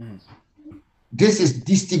 This is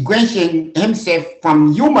distinguishing himself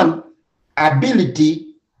from human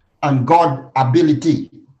ability and God ability.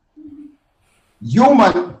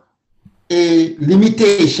 Human a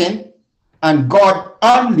limitation and God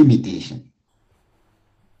unlimitation.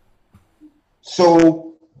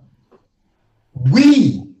 So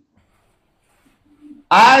we,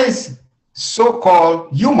 as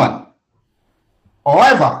so-called human,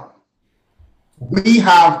 however, we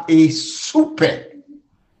have a super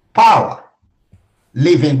power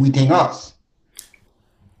living within us.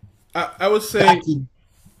 I would say,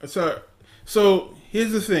 sorry. So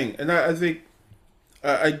here's the thing, and I think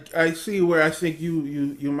I see where I think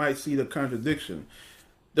you might see the contradiction.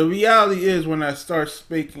 The reality is, when I start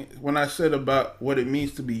speaking, when I said about what it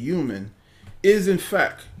means to be human, is in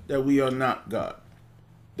fact that we are not God,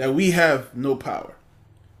 that we have no power.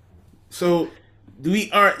 So we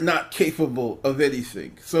aren't not capable of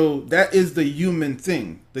anything. So that is the human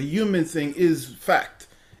thing. The human thing is fact.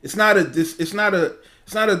 It's not a theory.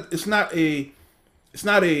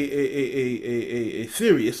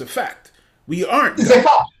 It's a fact. We aren't It's God. a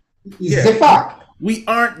fact. It's a fact. We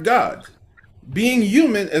aren't God. Being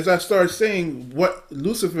human, as I started saying, what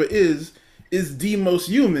Lucifer is the most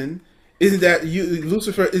human. Is that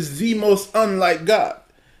Lucifer is the most unlike God.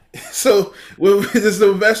 So, this is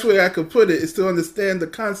the best way I could put it, is to understand the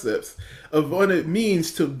concepts of what it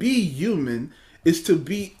means to be human, is to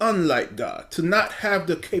be unlike God, to not have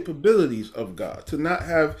the capabilities of God, to not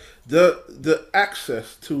have the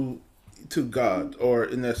access to God, or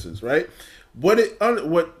in essence, right? What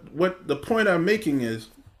the point I'm making is,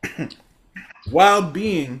 while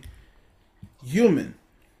being human,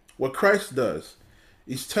 what Christ does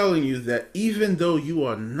is telling you that even though you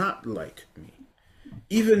are not like me,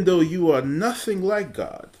 even though you are nothing like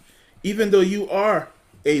God, even though you are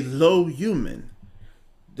a low human,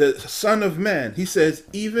 the Son of Man, he says,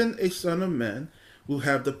 even a Son of Man will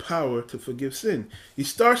have the power to forgive sin. He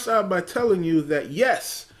starts out by telling you that,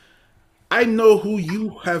 yes, I know who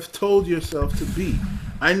you have told yourself to be.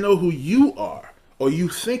 I know who you are, or you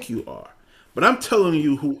think you are. But I'm telling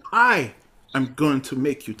you who I am going to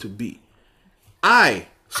make you to be.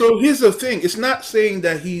 So here's the thing. It's not saying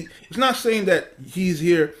that he's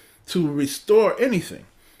here to restore anything.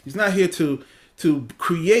 He's not here to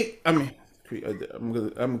create. I'm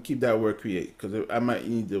gonna keep that word create, because I might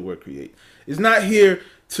need the word create. It's not here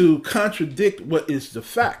to contradict what is the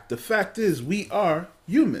fact. The fact is, we are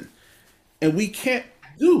human, and we can't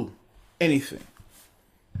do anything.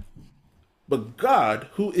 But God,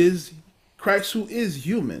 who is Christ, who is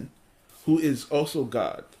human, who is also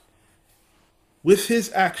God, with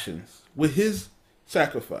his actions, with his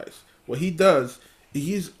sacrifice, what he does,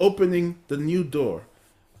 he's opening the new door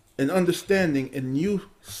and understanding a new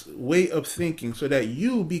way of thinking, so that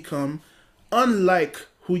you become unlike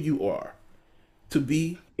who you are, to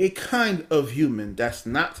be a kind of human that's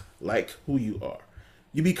not like who you are.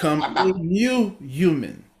 You become a new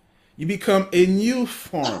human. You become a new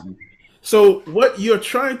form. So what you're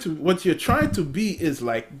trying to be is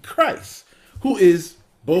like Christ, who is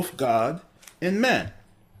both God and man.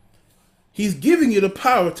 He's giving you the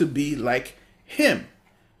power to be like him,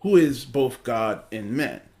 who is both God and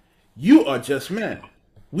man. You are just man.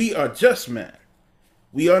 We are just man.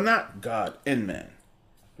 We are not God and man.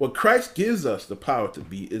 What Christ gives us the power to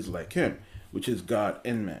be is like him, which is God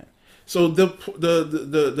and man. So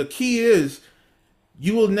the key is,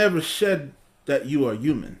 you will never shed that you are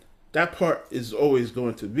human. That part is always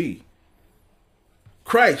going to be.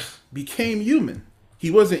 Christ became human.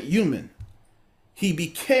 He wasn't human. He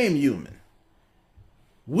became human.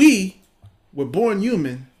 We were born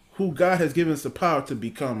human who God has given us the power to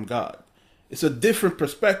become God. It's a different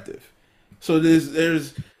perspective. So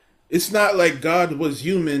there's it's not like God was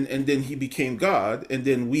human and then he became God and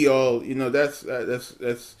then we all,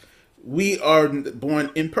 that's we are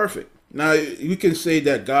born imperfect. Now you can say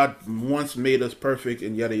that God once made us perfect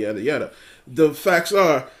and yada yada yada. The facts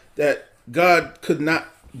are that God could not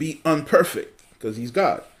be unperfect because he's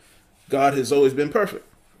God. God has always been perfect,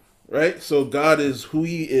 right? So God is who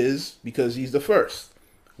he is because he's the first.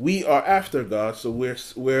 We are after God, so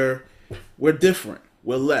we're different.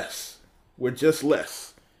 We're less. We're just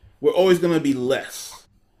less. We're always going to be less.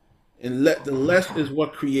 And the less is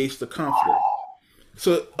what creates the conflict.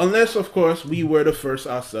 So unless of course we were the first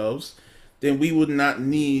ourselves, then we would not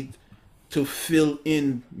need to fill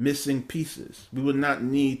in missing pieces. We would not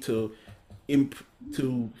need to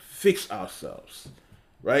fix ourselves,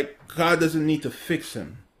 right? God doesn't need to fix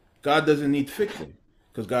him. God doesn't need fixing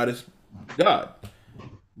because God is God.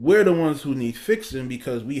 We're the ones who need fixing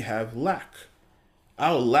because we have lack.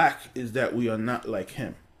 Our lack is that we are not like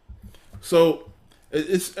him. So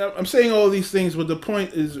I'm saying all these things, but the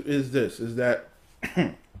point is this: is that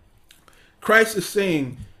Christ is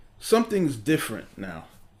saying something's different now.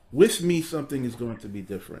 With me, something is going to be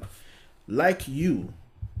different. Like you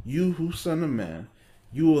who son of man,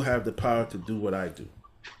 you will have the power to do what I do.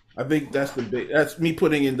 I think that's me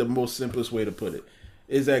putting in the most simplest way to put it.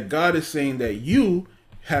 Is that God is saying that you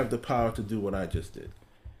have the power to do what I just did.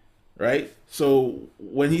 Right? So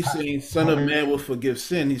when he's saying son of man will forgive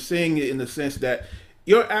sin, he's saying it in the sense that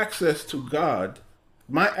your access to God,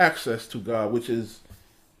 my access to God, which is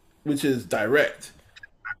direct,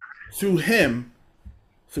 through him,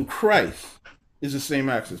 through Christ, is the same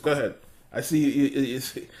access. Go ahead. I see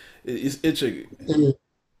it's itching.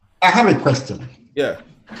 I have a question. Yeah.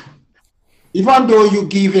 Even though you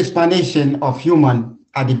give explanation of human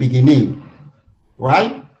at the beginning,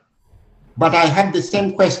 right? But I have the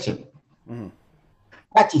same question. Mm-hmm.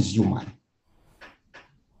 What is human?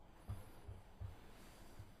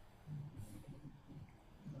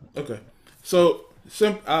 Okay. So,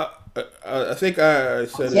 I think I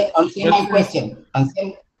said it. Answer my question.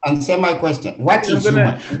 Answer my question. What is human?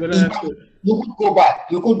 I'm gonna answer it. You could go back.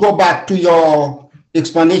 You could go back to your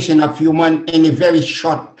explanation of human in a very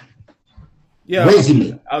short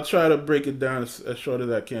resume. I'll try to break it down as short as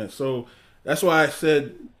I can. So that's why I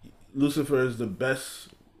said Lucifer is the best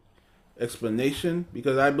explanation,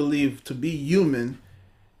 because I believe to be human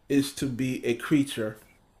is to be a creature,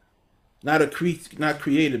 not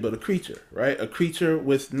created, but a creature, right? A creature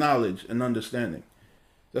with knowledge and understanding.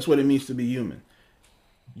 That's what it means to be human.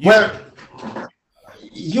 Well,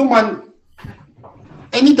 human.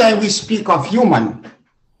 Anytime we speak of human,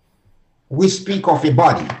 we speak of a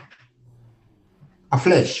body, a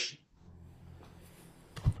flesh,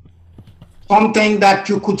 something that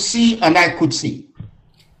you could see and I could see,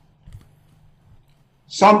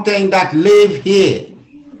 something that live here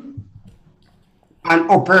and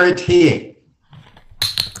operate here.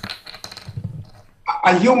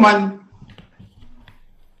 A human,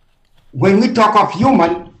 when we talk of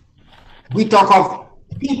human, we talk of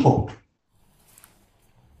people.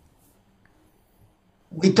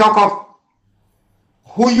 We talk of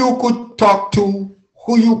who you could talk to,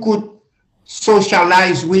 who you could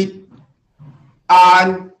socialize with,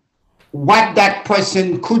 and what that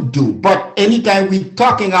person could do. But anytime we're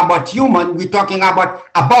talking about human, we're talking about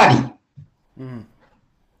a body. Mm.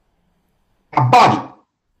 A body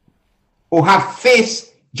who have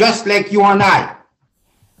face just like you and I.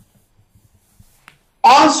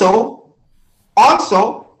 Also,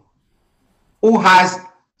 who has,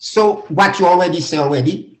 so what you already say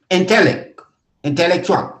already,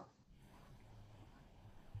 intellectual,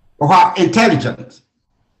 who have intelligence.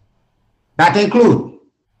 That include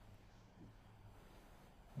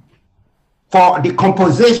for the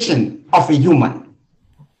composition of a human.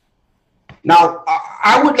 Now,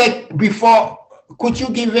 I would like, before, could you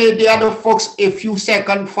give the other folks a few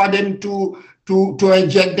seconds for them to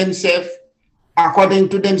inject themselves, according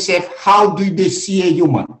to themselves, how do they see a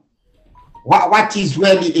human? What is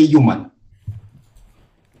really a human?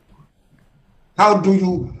 How do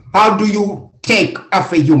you think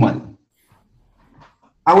of a human?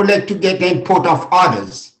 I would like to get the input of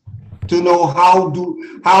others to know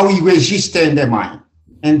how we register in their mind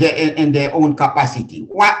and in their own capacity.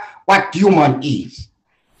 What human is.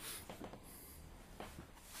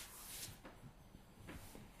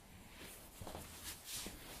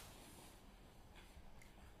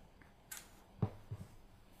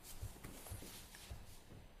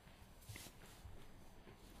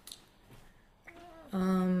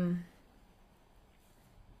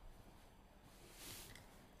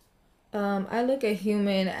 I look at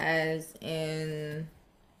human as in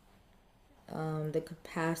the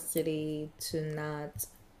capacity to not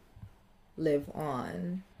live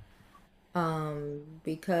on.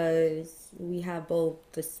 Because we have both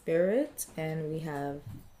the spirit and we have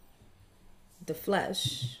the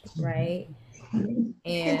flesh, right?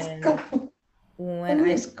 And when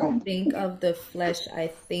I think of the flesh, I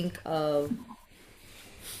think of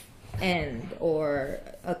end, or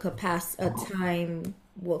a time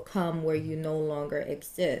will come where you no longer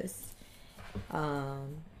exist.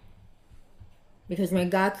 Because when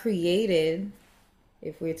God created,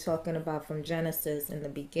 if we're talking about from Genesis, in the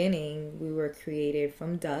beginning, we were created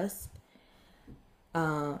from dust.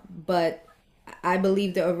 But I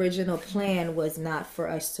believe the original plan was not for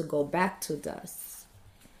us to go back to dust.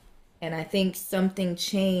 And I think something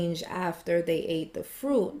changed after they ate the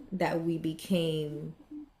fruit, that we became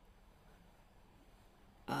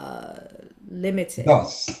limited.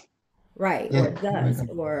 Dust. Right, Yeah. or dust,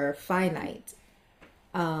 or finite.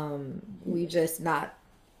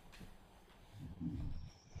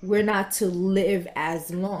 We're not to live as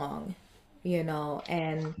long,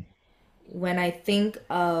 and when I think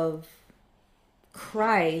of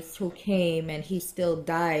Christ, who came and he still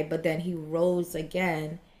died, but then he rose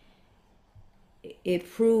again, it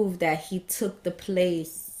proved that he took the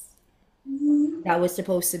place that was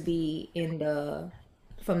supposed to be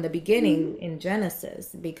from the beginning in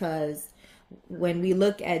Genesis. Because when we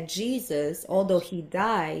look at Jesus, although he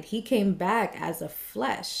died, he came back as a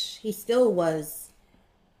flesh. He still was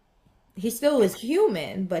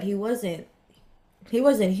human, but he wasn't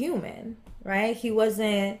human, right?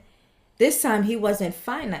 This time he wasn't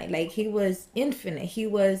finite, like he was infinite. He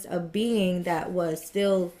was a being that was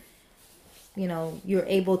still, you're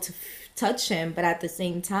able to touch him, but at the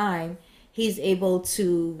same time, he's able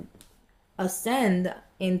to ascend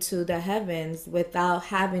into the heavens without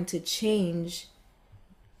having to change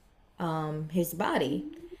his body.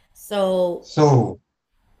 So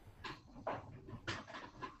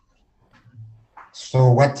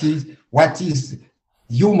what is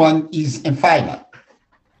human is infinite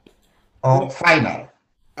or final.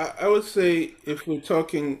 I would say, if we're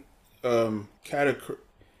talking the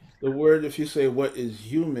word, if you say what is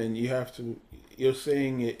human, you're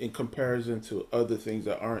saying it in comparison to other things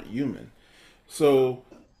that aren't human. So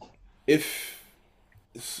if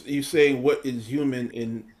you say what is human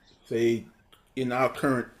in our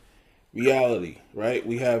current reality, right?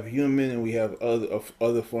 We have human and we have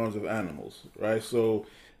other forms of animals, right? So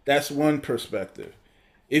that's one perspective.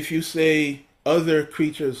 If you say other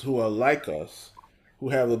creatures who are like us, who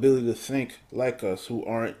have the ability to think like us, who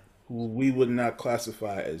we would not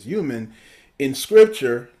classify as human, in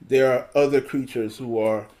scripture there are other creatures who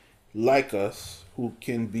are like us, who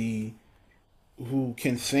can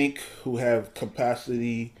think, who have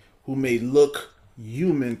capacity, who may look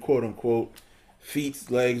human, quote unquote, feet,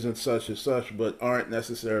 legs, and such, but aren't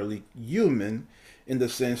necessarily human in the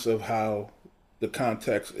sense of how the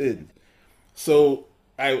context is. So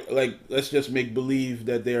let's just make believe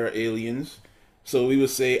that there are aliens. So we would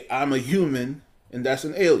say I'm a human, and that's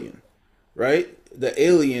an alien, right? The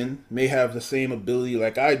alien may have the same ability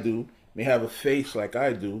like I do, may have a face like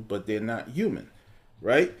I do, but they're not human,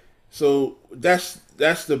 right? So that's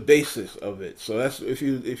the basis of it. So that's, if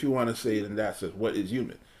you want to say it in that sense, what is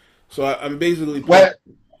human? So I'm basically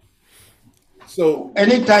so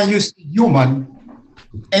anytime you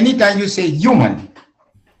say human,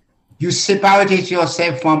 you separate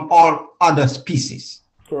yourself from all other species.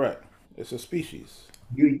 correct. It's a species.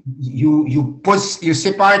 You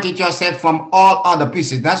separated yourself from all other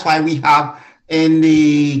pieces. That's why we have in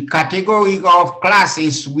the category of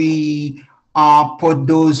classes, we put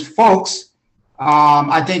those folks,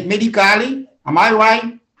 I think medically, am I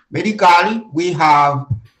right? Medically, we have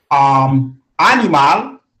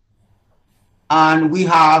animal, and we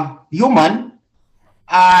have human,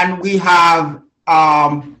 and we have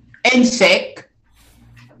insect.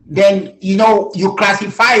 Then you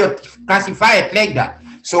classify it like that.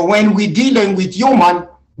 So when we're dealing with human,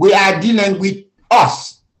 we are dealing with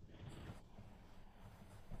us.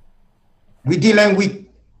 We're dealing with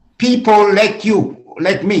people like you,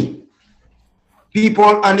 like me.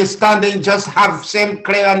 People understanding, just have same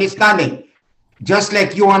clear understanding, just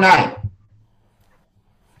like you and I.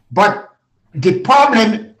 But the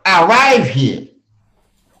problem arrive here.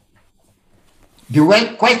 The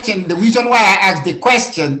reason why I asked the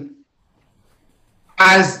question,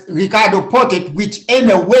 as Ricardo put it, which in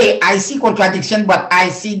a way I see contradiction, but I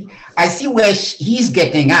see where he's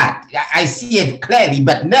getting at. I see it clearly,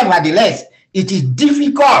 but nevertheless, it is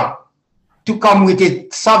difficult to come with a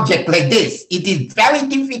subject like this. It is very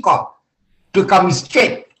difficult to come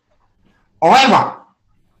straight. However,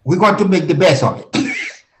 we got to make the best of it.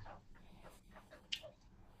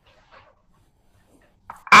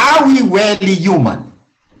 Are we really human?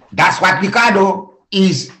 That's what Ricardo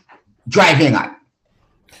is driving at.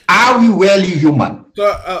 Are we really human? So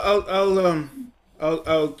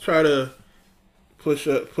I'll try to push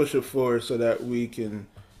it forward so that we can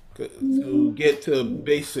to get to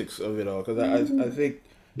basics of it all, because I think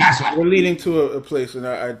That's right. we're leading to a place, and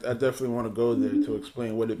I definitely want to go there to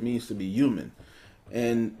explain what it means to be human,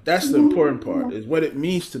 and that's the important part, is what it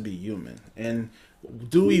means to be human, and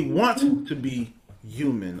do we want to be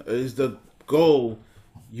human? Is the goal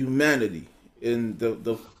humanity in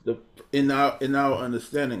the in our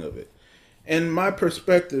understanding of it? And my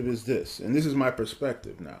perspective is this, and this is my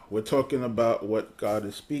perspective now. We're talking about what God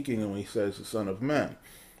is speaking when he says the Son of Man.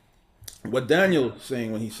 What Daniel is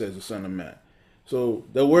saying when he says the Son of Man. So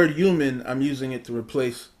the word human, I'm using it to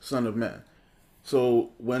replace Son of Man.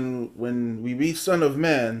 So when we read Son of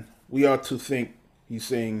Man, we ought to think he's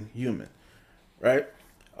saying human, right?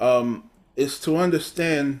 It's to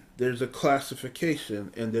understand there's a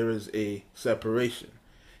classification and there is a separation.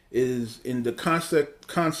 It is in the concept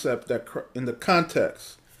that in the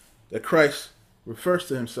context that Christ refers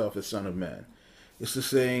to himself as Son of Man. It's the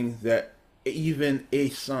saying that even a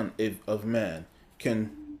son of man can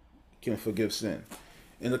forgive sin.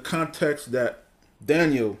 In the context that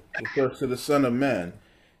Daniel refers to the Son of Man,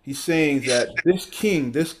 he's saying that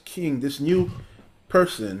this new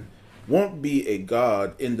person won't be a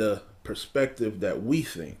God in the perspective that we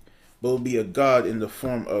think, but will be a God in the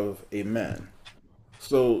form of a man.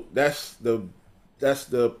 So that's the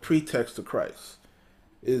pretext to Christ,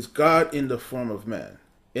 is God in the form of man.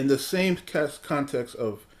 In the same context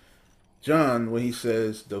of John, when he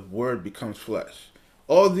says the Word becomes flesh,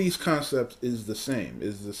 all these concepts is the same.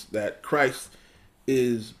 Is this that Christ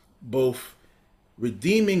is both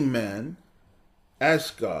redeeming man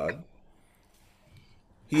as God.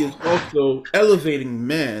 He is also elevating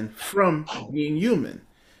man from being human.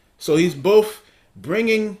 So he's both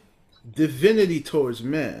bringing divinity towards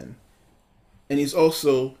man, and he's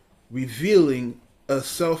also revealing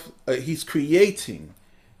he's creating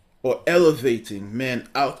or elevating man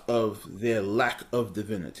out of their lack of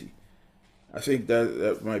divinity. I think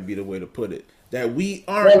that might be the way to put it. That we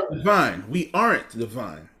aren't divine. We aren't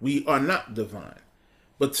divine. We are not divine.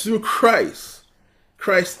 But through Christ,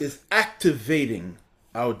 Christ is activating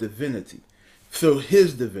our divinity through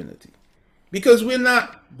his divinity. Because we're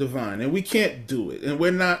not divine and we can't do it. And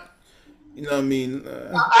we're not, you know what I mean?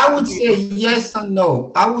 I would say yes or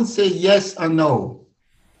no. I would say yes or no.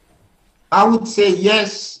 I would say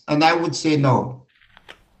yes and I would say no.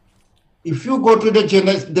 If you go to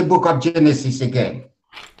the book of Genesis again,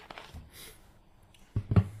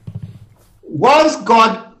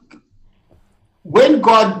 when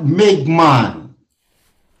God made man,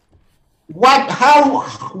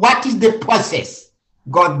 what is the process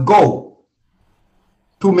God go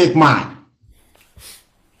to make man?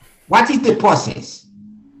 What is the process?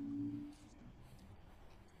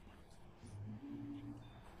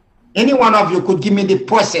 Any one of you could give me the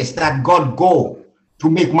process that God go to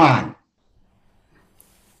make man,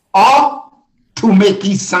 or to make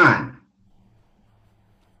his son.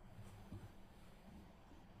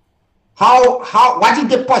 What is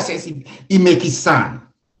the process he make his son?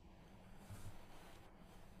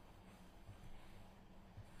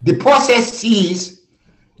 The process is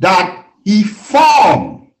that he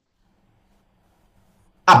formed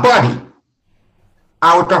a body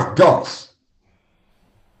out of dust.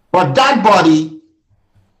 But that body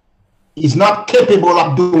is not capable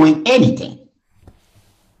of doing anything.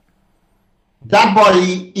 That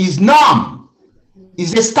body is numb,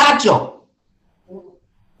 is a statue,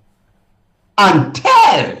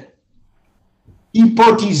 until he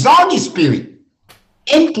put his Holy Spirit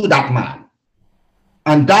into that man,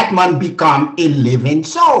 and that man become a living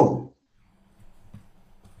soul.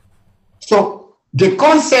 So the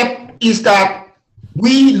concept is that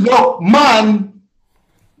we look man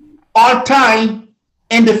all time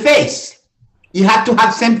in the face. You have to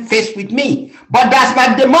have same face with me, but that's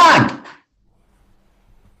not the man.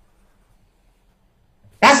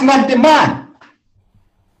 That's not the man.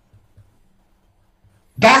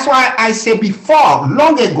 That's why I said before,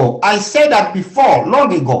 long ago, I said that before,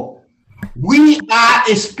 long ago, we are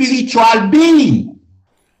a spiritual being.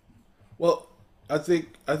 Well, I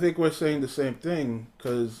think we're saying the same thing,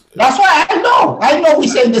 because that's why I know we're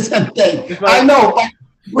saying the same thing. I know,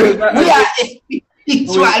 but we are a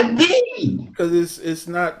spiritual being. Because it's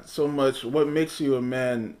not so much what makes you a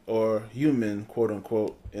man or human, quote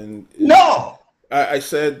unquote. And no, I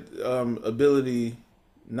said ability,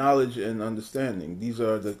 knowledge, and understanding. These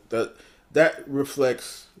are the that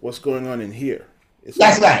reflects what's going on in here. It's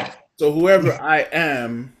That's not, right. so whoever I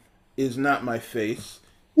am is not my face.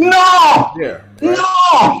 No, There, right?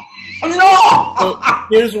 no, So no.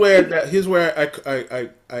 here's where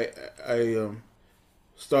I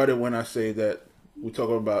started when I say that we talk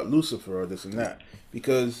about Lucifer or this and that,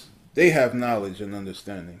 because they have knowledge and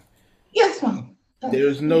understanding. Yes, ma'am.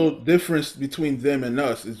 There's no difference between them and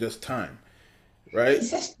us. It's just time, right?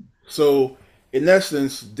 It's just- So in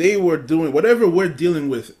essence, they were doing whatever we're dealing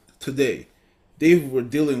with today. They were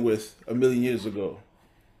dealing with a million years ago.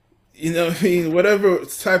 You know what I mean?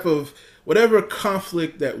 Whatever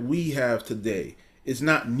conflict that we have today is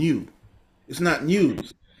not new. It's not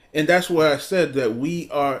news. And that's why I said that we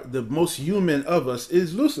are the most human of us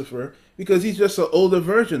is Lucifer, because he's just an older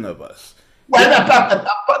version of us. Well,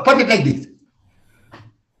 put it like this: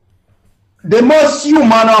 the most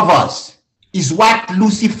human of us is what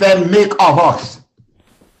Lucifer make of us.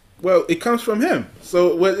 Well, it comes from him.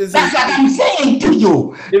 So what is That's it? what I'm saying to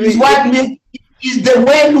you. It Is mean- what make is the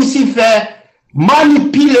way Lucifer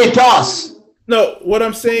manipulate us. No, what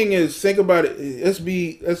I'm saying is, think about it. Let's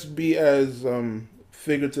be as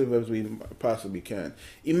figurative as we possibly can.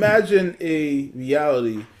 Imagine a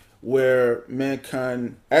reality where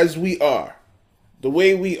mankind, as we are, the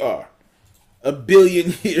way we are, a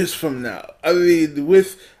billion years from now. I mean,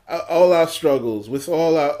 with all our struggles, with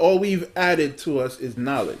all we've added to us is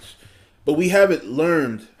knowledge, but we haven't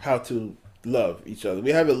learned how to love each other. We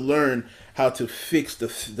haven't learned how to fix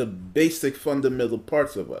the basic fundamental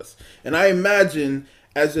parts of us. And I imagine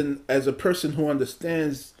as a person who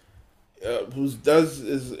understands,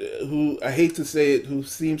 who I hate to say it, who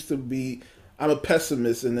seems to be, I'm a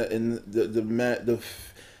pessimist in the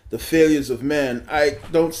failures of man. I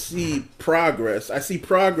don't see progress. I see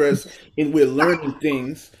progress in we're learning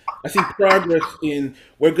things. I see progress in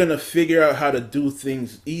we're gonna figure out how to do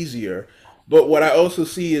things easier. But what I also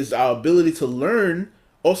see is our ability to learn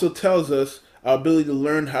also tells us our ability to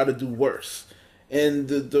learn how to do worse. And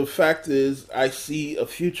the fact is, I see a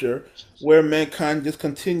future where mankind just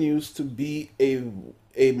continues to be a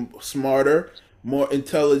smarter, more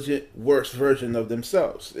intelligent, worse version of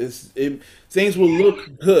themselves. Things will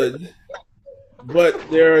look good,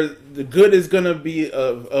 but the good is gonna be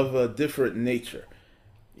of a different nature.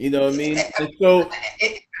 You know what I mean? And so,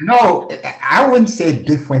 No, I wouldn't say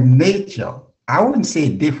different nature. I wouldn't say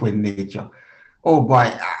different nature. Oh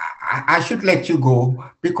boy, I should let you go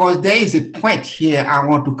because there is a point here I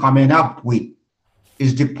want to comment up with.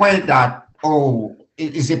 Is the point that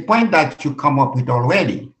it is a point that you come up with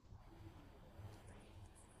already.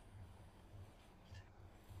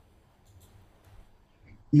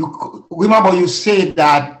 You remember you said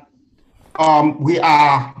that we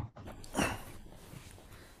are.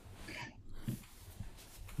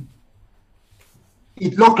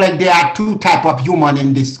 It looked like there are two type of human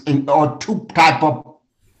in this, or two type of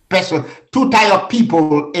person, two type of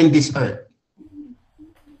people in this earth.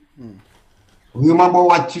 Remember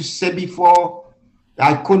what you said before?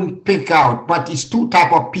 I couldn't pick out, but it's two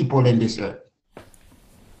type of people in this earth.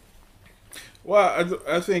 well,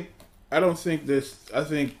 I don't think this. I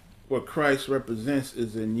think what Christ represents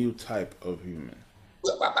is a new type of human.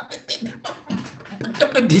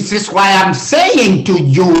 This is why I'm saying to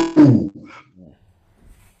you.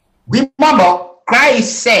 Remember,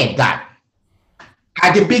 Christ said that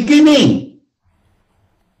at the beginning,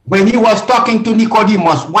 when he was talking to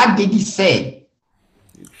Nicodemus, what did he say?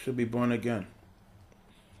 You should be born again.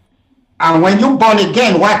 And when you born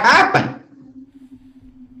again, what happened?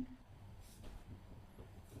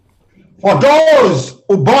 For those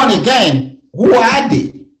who born again, who are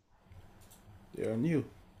they? They are new.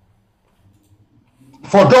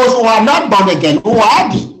 For those who are not born again, who are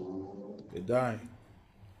they? They die.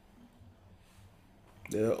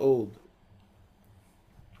 They're old.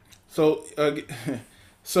 So,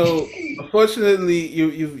 so unfortunately,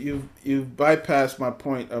 you've bypassed my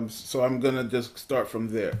point. So I'm gonna just start from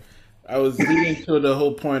there. I was leading to the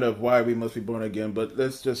whole point of why we must be born again, but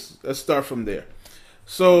let's start from there.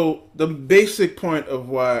 So the basic point of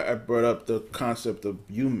why I brought up the concept of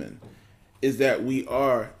human is that we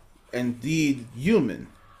are indeed human,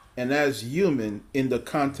 and as human in the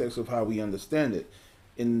context of how we understand it,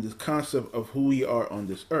 in the concept of who we are on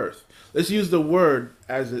this earth. Let's use the word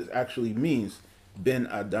as it actually means, Ben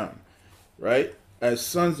Adam, right? As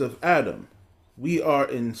sons of Adam, we are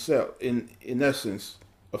in essence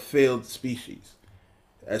a failed species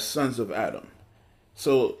as sons of Adam.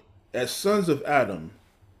 So as sons of Adam,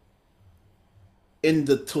 in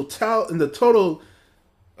the total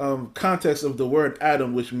context of the word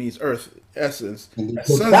Adam, which means earth, essence, as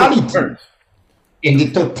sons of Totality. earth, In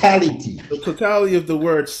the totality. The totality of the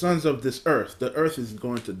word sons of this earth. The earth is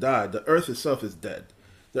going to die. The earth itself is dead.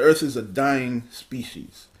 The earth is a dying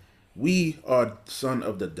species. We are son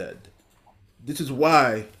of the dead. This is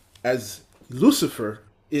why, as Lucifer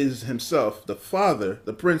is himself the father,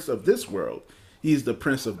 the prince of this world, he's the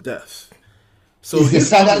prince of death. So Is the his-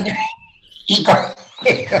 son of the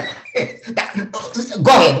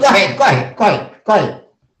Go ahead.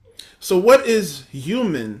 So what is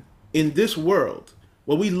human in this world?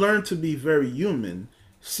 What we learn to be very human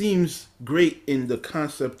seems great in the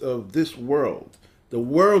concept of this world. The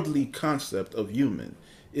worldly concept of human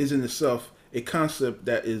is in itself a concept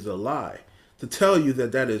that is a lie. To tell you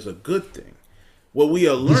that that is a good thing. What we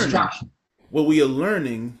are learning, Destruction. what we are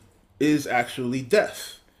learning is actually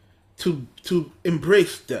death. To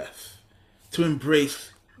embrace death, to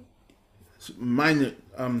embrace minor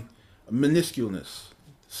minusculeness,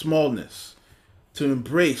 smallness, to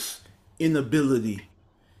embrace inability,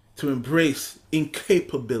 to embrace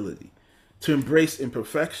incapability, to embrace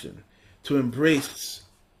imperfection, to embrace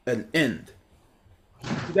an end.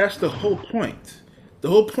 That's the whole point. The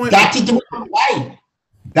whole point. That is the reason why.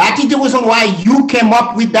 That is the reason why you came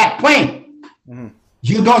up with that point.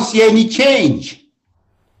 You don't see any change.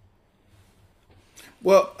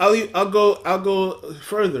 Well, I'll go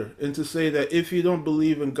further and to say that if you don't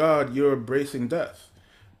believe in God, you're embracing death,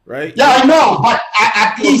 right? Yeah, I know, but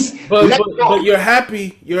at least But you're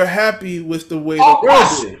happy. You're happy with the way the Of world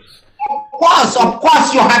course. is. Of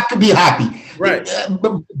course, you have to be happy. Right.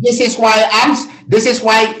 But this is why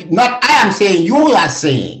not I am saying, you are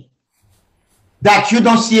saying that you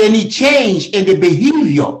don't see any change in the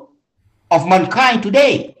behavior of mankind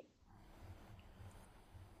today.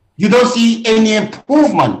 You don't see any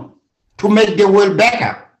improvement to make the world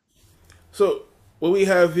better. So what we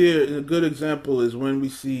have here, a good example, is when we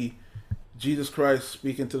see Jesus Christ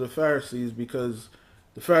speaking to the Pharisees, because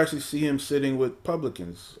the Pharisees see him sitting with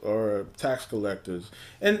publicans or tax collectors.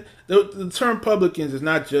 And the term publicans is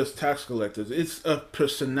not just tax collectors, it's a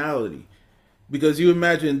personality. Because you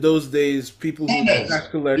imagine those days, people who were tax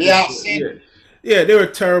collectors, yeah, they were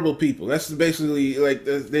terrible people. That's basically like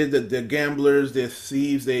they're gamblers, they're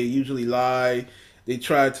thieves, they usually lie. They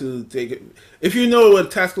try to take it. If you know what a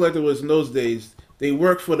tax collector was in those days, they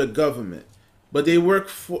work for the government, but they work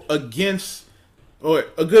against. Or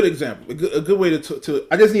a good example, a good way to.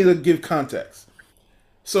 I just need to give context.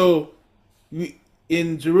 So,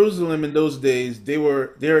 in Jerusalem in those days,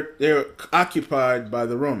 they're occupied by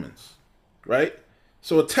the Romans, right?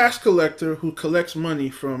 So a tax collector who collects money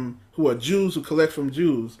who are Jews who collect from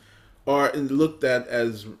Jews are looked at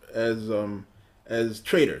as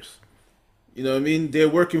traitors. You know what I mean? They're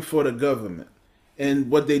working for the government,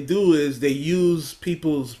 and what they do is they use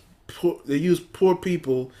poor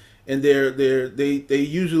people, and they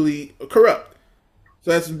usually corrupt.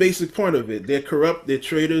 So that's the basic point of it. They're corrupt. They're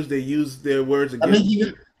traitors. They use their words against.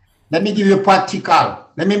 Let me give you practical.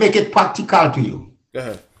 Let me make it practical to you. Go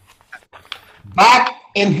ahead. Back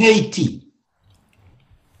in Haiti,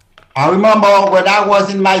 I remember when I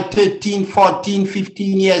was in my 13, 14,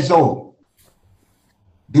 15 years old,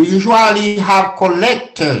 they usually have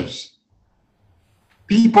collectors,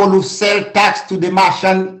 people who sell tax to the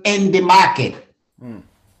merchant in the market.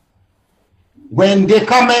 When they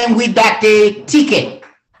come in with that ticket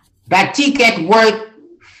worth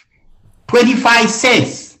 25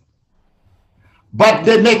 cents, but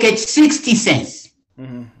they make it 60 cents.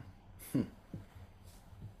 When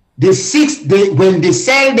they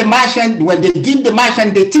sell the merchant, when they give the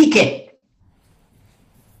merchant the ticket,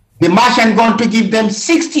 the merchant going to give them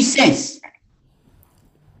 60 cents.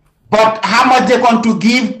 But how much they're going to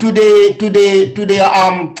give to the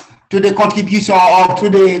contribution or to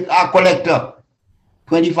the collector?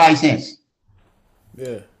 25 cents.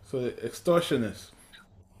 Yeah. So the extortionists.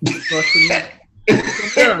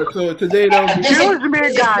 Yeah, so today that would be. Excuse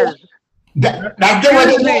me, guys. That's the way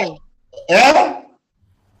they do. Yeah?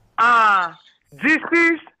 This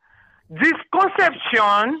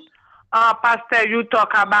conception, Pastor, you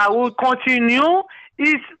talk about will continue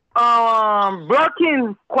is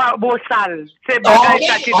broken Kwabosal. C'est bagay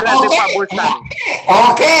sa ki dra de Kwabosal.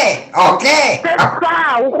 Okay. C'est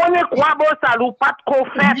ça, ou connaît Kwabosal ou pas de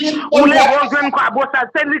fait, ou les rejoindre Kwabosal,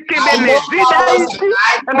 c'est lui qui bénéficie ici,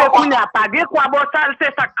 mais qu'on n'a pas de Kwabosal,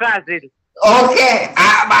 c'est ça crasé. Okay,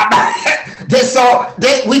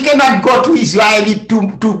 we cannot go to Israel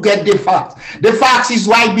to get the facts. The facts is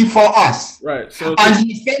right before us. Right. So And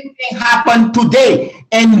the same thing happened today,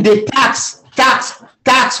 and the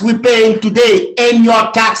tax we paying today, and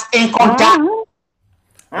your tax income tax,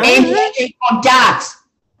 and your income tax.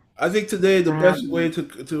 I think today the best way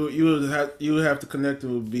to you would have to connect it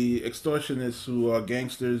would be extortionists who are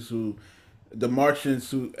gangsters who the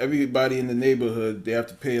merchants who everybody in the neighborhood they have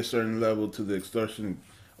to pay a certain level to the extortion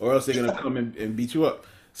or else they're gonna come and beat you up.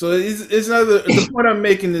 So it's not the point I'm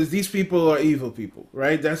making is these people are evil people,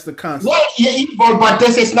 right? That's the concept. Yeah, but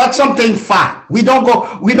this is not something far. We don't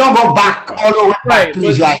go back all the way back Right, to but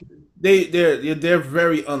Israel. they're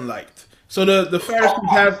very unliked. So the Pharisees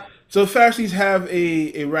have Pharisees have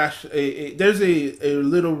there's a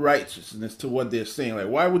little righteousness to what they're saying. Like,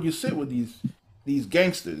 why would you sit with these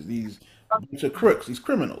gangsters, these bunch of crooks, these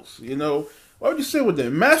criminals? You know, why would you sit with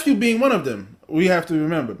them? Matthew being one of them. We have to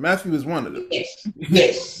remember Matthew is one of them. Yes,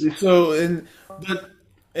 yes. So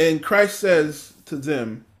and Christ says to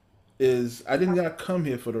them is I did not come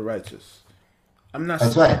here for the righteous. I'm not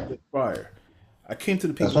That's sent right. to fire. I came to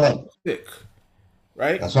the That's people who right. are sick,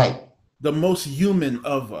 right? That's right. The most human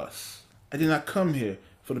of us. I did not come here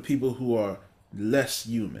for the people who are less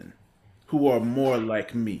human, who are more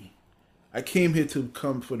like me. I came here to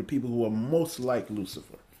come for the people who are most like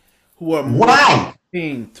Lucifer, who are more Why?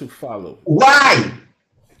 pain to follow. Why?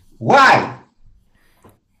 Why?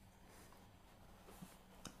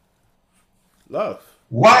 Love.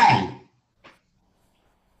 Why?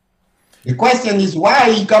 The question is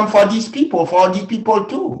why he come for these people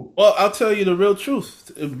too. Well, I'll tell you the real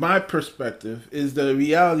truth. In my perspective, is the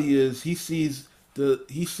reality is he sees the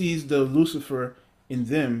Lucifer in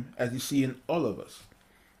them as he see in all of us.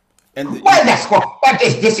 And Well, that's what. But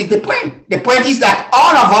this is the point. The point is that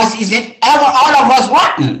all of us isn't ever all of us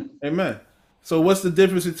rotten. amen. So what's the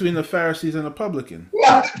difference between the Pharisees and the publican?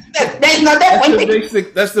 No, there's no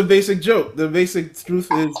That's the basic joke. The basic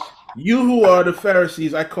truth is you who are the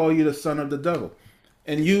Pharisees, I call you the son of the devil.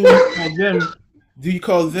 And you call them do you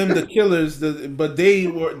call them the killers, but they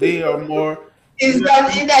are more There's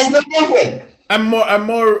no difference.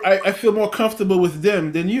 I feel more comfortable with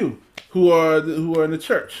them than you who are in the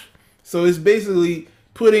church. So it's basically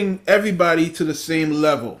putting everybody to the same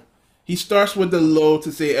level. He starts with the low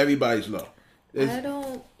to say everybody's low. I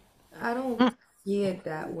don't see it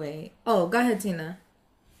that way. Oh, go ahead, Tina.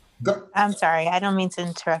 I'm sorry, I don't mean to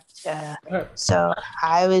interrupt. So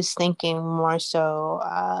I was thinking more so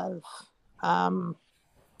of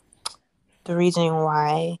the reason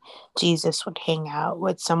why Jesus would hang out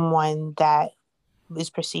with someone that is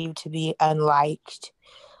perceived to be unliked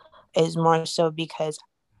is more so because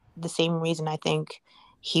the same reason I think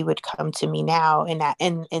he would come to me now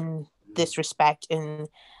in this respect. And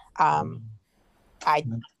I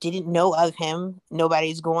didn't know of him.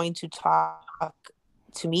 Nobody's going to talk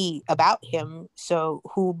to me about him. So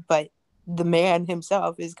who but the man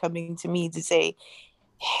himself is coming to me to say,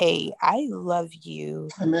 hey, I love you.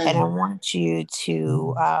 Amen. And I want you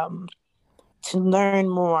to learn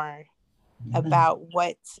more about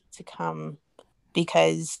what's to come,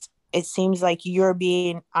 because it seems like you're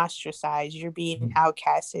being ostracized, you're being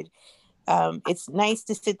outcasted. It's nice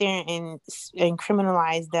to sit there and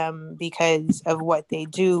criminalize them because of what they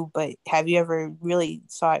do, but have you ever really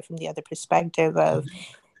saw it from the other perspective of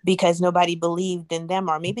because nobody believed in them,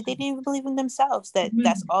 or maybe they didn't even believe in themselves,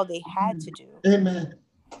 that's all they had to do. Amen.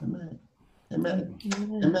 Amen. Amen.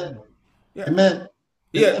 Amen. Yeah. Amen.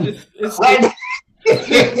 Yeah, it's Right.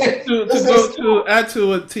 to add to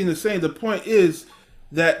what Tina's saying, the point is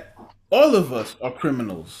that all of us are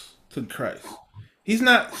criminals to Christ. He's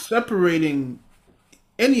not separating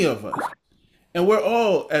any of us. And we're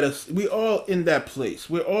all in that place.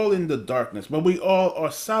 We're all in the darkness, but we all are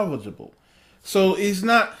salvageable. So he's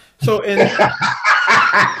not and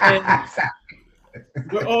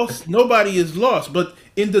we're all nobody is lost. But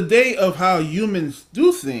in the day of how humans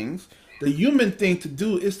do things, the human thing to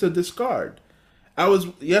do is to discard. I was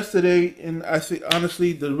yesterday, and I think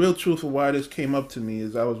honestly, the real truth of why this came up to me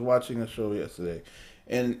is I was watching a show yesterday,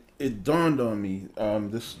 and it dawned on me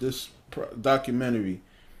this documentary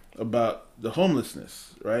about the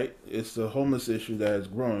homelessness. Right, it's the homeless issue that is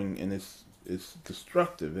growing, and it's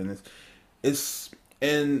destructive, and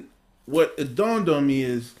and what it dawned on me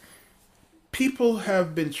is people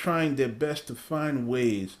have been trying their best to find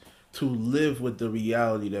ways to live with the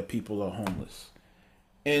reality that people are homeless.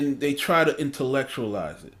 And they try to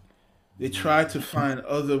intellectualize it. They try to find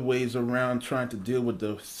other ways around trying to deal with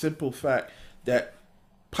the simple fact that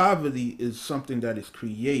poverty is something that is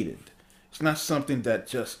created. It's not something that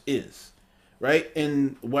just is. Right?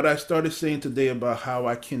 And what I started saying today about how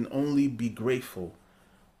I can only be grateful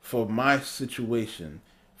for my situation,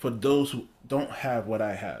 for those who don't have what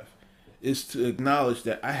I have, is to acknowledge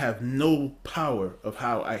that I have no power of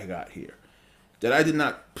how I got here. That I did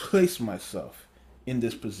not place myself in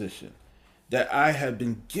this position, that I have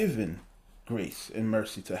been given grace and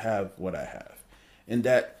mercy to have what I have. And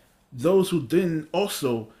that those who didn't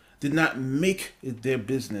also did not make it their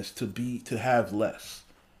business to have less.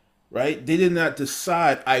 Right? They did not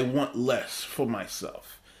decide I want less for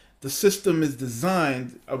myself. The system is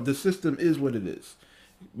designed, the system is what it is.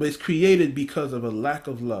 But it's created because of a lack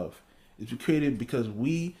of love. It's created because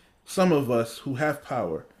some of us who have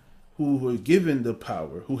power, who were given the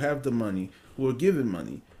power, who have the money, who are given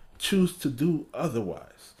money, choose to do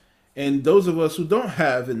otherwise. And those of us who don't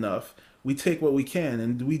have enough, we take what we can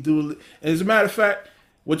and we do. And as a matter of fact,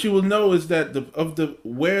 what you will know is that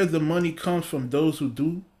where the money comes from, those who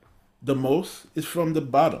do the most, is from the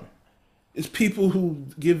bottom. It's people who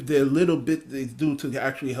give their little bit they do to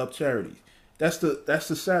actually help charities. That's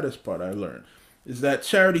the saddest part I learned, is that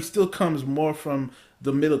charity still comes more from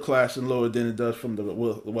the middle class and lower than it does from the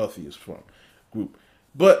wealthiest group.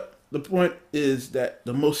 But the point is that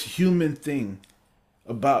the most human thing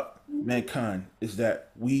about mankind is that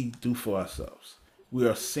we do for ourselves. We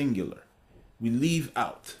are singular. We leave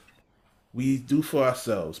out. We do for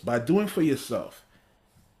ourselves. By doing for yourself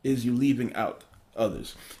is you leaving out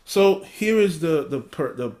others. So here is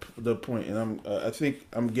the point, and I think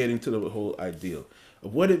I'm getting to the whole ideal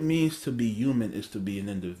of what it means to be human is to be an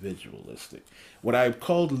individualistic. What I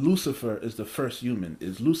called Lucifer is the first human.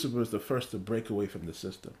 Lucifer is the first to break away from the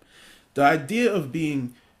system. The idea of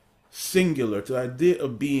being singular, the idea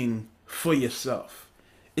of being for yourself,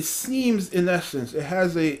 it seems in essence it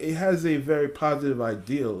has a very positive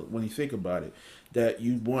ideal when you think about it, that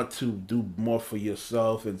you want to do more for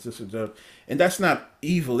yourself and this and that. And that's not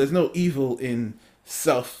evil. There's no evil in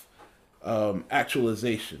self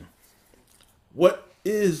actualization. What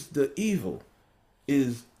is the evil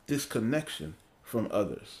is disconnection from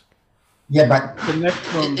others. Yeah, but Connect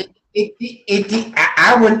from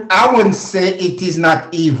I wouldn't say it is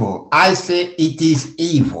not evil. I say it is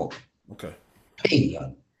evil. okay.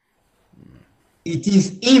 Period. It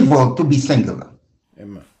is evil to be singular.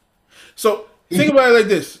 Amen. So think about it like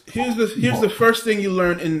this. Here's the first thing you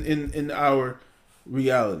learn in our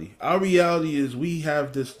reality. Our reality is we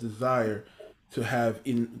have this desire to have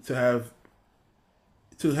the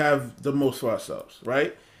most for ourselves,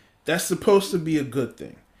 right? That's supposed to be a good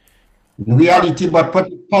thing. Reality, but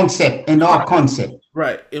put concept in our concept.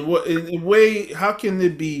 Right. In way, how can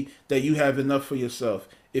it be that you have enough for yourself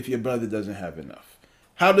if your brother doesn't have enough?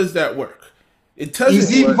 How does that work? It doesn't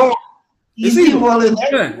Is evil. Is evil in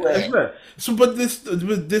everywhere. So, but this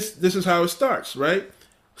is how it starts, right?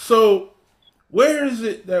 So, where is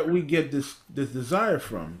it that we get this desire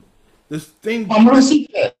from? This thing From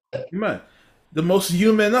Lucifer. man, the most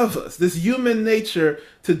human of us, this human nature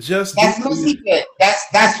to just That's Lucifer.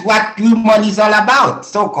 That's what human is all about,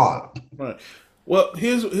 so called. Right. Well,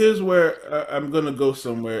 here's where I'm gonna go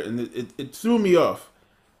somewhere, and it threw me off.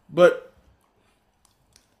 But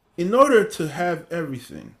in order to have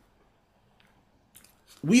everything,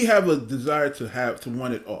 we have a desire to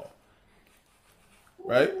want it all.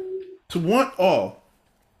 Right? To want all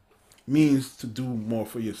means to do more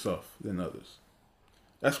for yourself than others.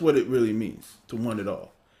 That's what it really means, to want it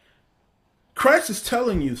all. Christ is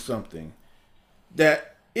telling you something,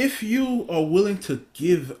 that if you are willing to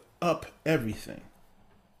give up everything,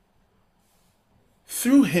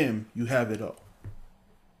 through him you have it all.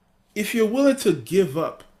 If you're willing to give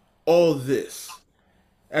up all this,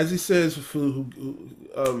 as he says,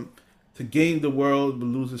 to gain the world but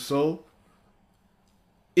lose his soul,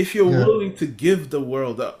 if you're willing to give the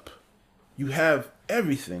world up, you have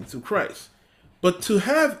everything through Christ. But to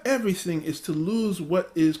have everything is to lose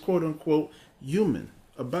what is quote unquote human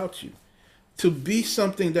about you. To be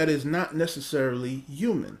something that is not necessarily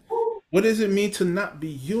human. What does it mean to not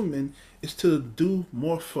be human? Is to do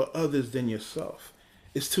more for others than yourself.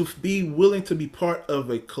 Is to be willing to be part of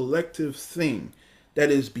a collective thing that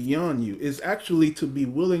is beyond you. Is actually to be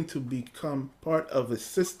willing to become part of a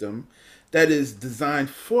system that is designed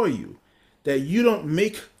for you. That you don't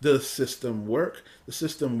make the system work. The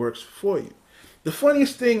system works for you. The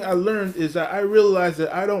funniest thing I learned is that I realized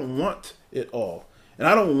that I don't want it all. And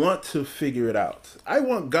I don't want to figure it out. I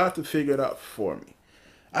want God to figure it out for me.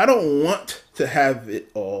 I don't want to have it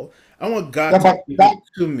all. I want God to give it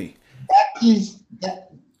to me.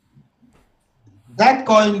 That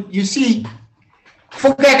going, you see,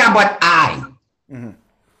 forget about I. Mm-hmm.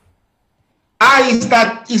 I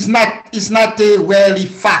is not a really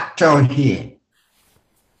factor here.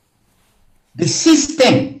 The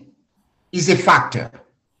system is a factor.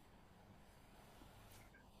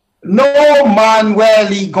 No man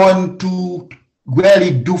really going to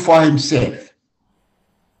really do for himself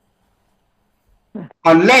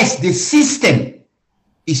unless the system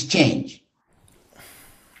is changed.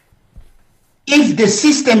 if the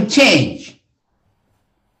system change,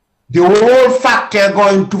 the whole factor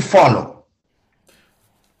going to follow.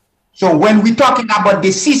 So when we're talking about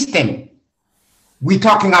the system, we're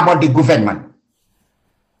talking about the government.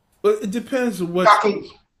 But it depends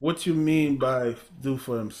what you mean by do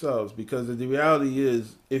for themselves, because the reality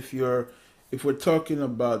is, if we're talking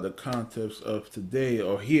about the concepts of today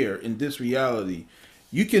or here in this reality,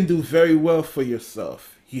 you can do very well for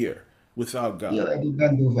yourself here without God. You already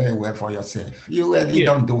don't do very well for yourself. You already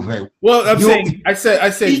don't do very well. I'm you, saying, I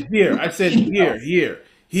said here. I said here.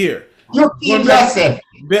 You kill yourself.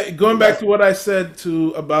 Going back to what I said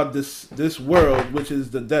about this world, which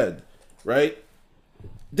is the dead, right?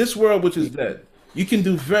 This world, which is dead, you can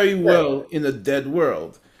do very well in a dead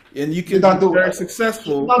world, and you can be very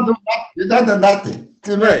successful. You don't do nothing.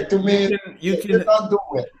 To me, you don't do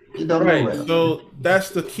it. You don't do it. So that's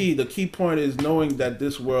the key. The key point is knowing that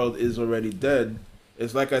this world is already dead.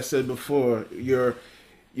 It's like I said before.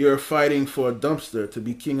 You're fighting for a dumpster, to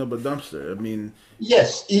be king of a dumpster. I mean,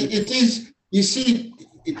 yes, it is. You see,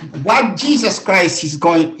 what Jesus Christ is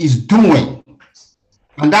doing,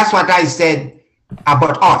 and that's what I said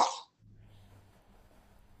about us.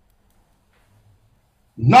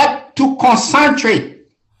 Not to concentrate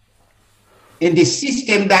in the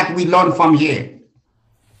system that we learn from here.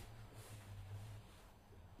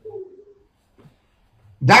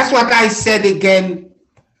 That's what I said again.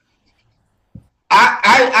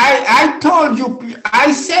 I told you,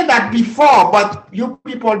 I said that before, but you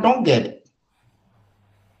people don't get it.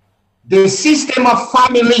 The system of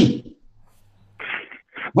family.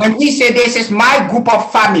 When we say this is my group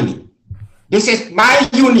of family, this is my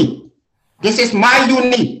unit, this is my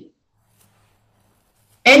unit.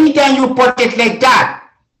 Anytime you put it like that,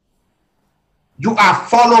 you are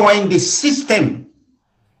following the system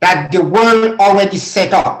that the world already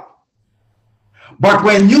set up. But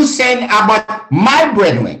when you say about my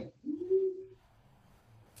brethren,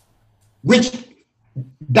 which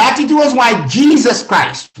that it was why Jesus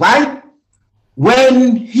Christ, right?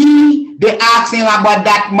 When they asked him about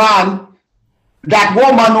that man, that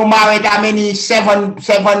woman who married how many seven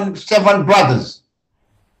brothers.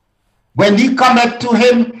 When he come up to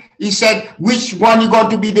him, he said, which one is going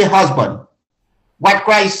to be the husband? What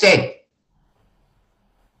Christ said,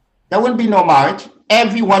 there will be no marriage.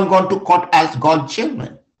 Everyone going to count as God's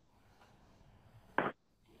children.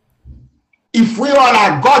 If we all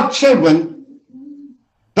are God's children,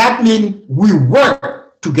 that means we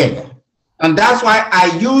work together. And that's why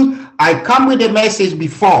I come with a message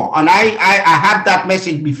before, and I have that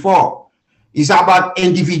message before. It's about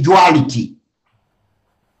individuality.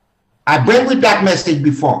 I bring with that message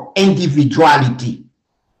before, individuality.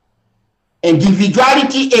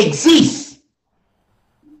 Individuality exists,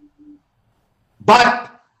 but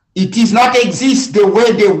it is not exist the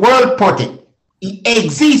way the world put it. It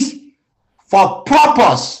exists for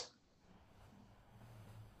purpose.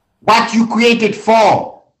 What you created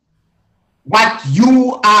for, what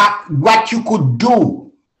you are, what you could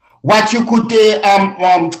do, what you could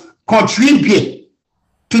contribute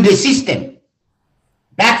to the system.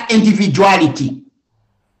 That's individuality.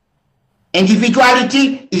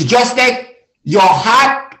 Individuality is just like your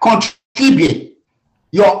heart contribute,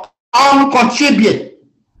 your arm contribute,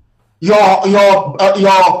 your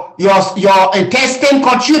intestine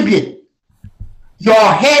contribute, your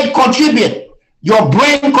head contribute, your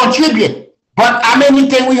brain contribute. But how many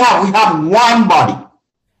things we have? We have one body,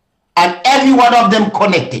 and every one of them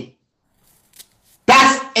connected.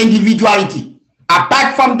 That's individuality.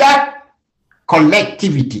 Apart from that,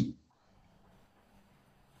 collectivity.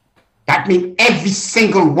 That means every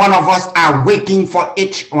single one of us are waiting for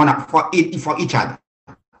each other.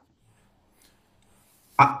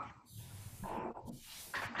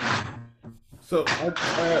 So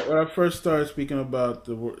when I first started speaking about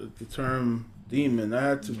the term demon, I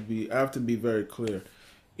have to be very clear.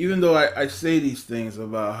 Even though I say these things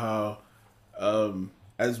about how,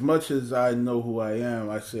 as much as I know who I am,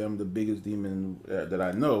 I say I'm the biggest demon that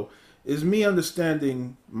I know, is me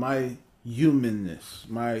understanding my humanness,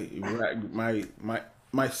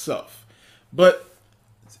 myself. But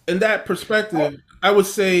in that perspective, I would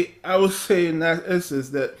say in that essence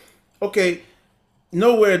that, okay,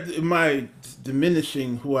 nowhere am I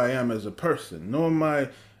diminishing who I am as a person. Nor am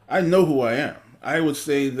I know who I am. I would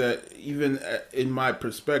say that even in my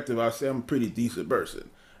perspective, I say I'm a pretty decent person.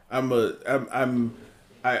 I would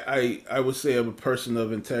say I'm a person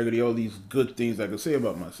of integrity, all these good things I can say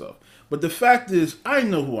about myself. But the fact is, I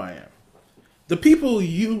know who I am. The people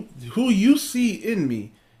who you see in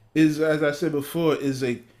me is, as I said before, is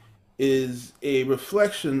a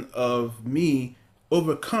reflection of me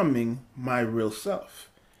overcoming my real self.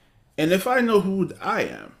 And if I know who I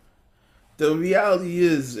am, the reality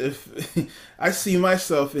is, if I see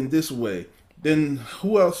myself in this way, then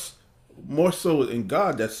who else, more so in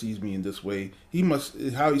God that sees me in this way, he must,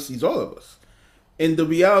 how he sees all of us. And the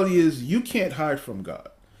reality is, you can't hide from God.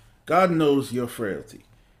 God knows your frailty.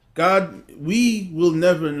 God, we will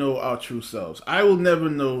never know our true selves. I will never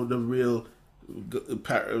know the real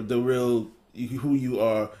who you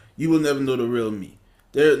are. You will never know the real me.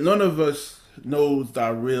 None of us knows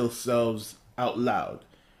our real selves out loud.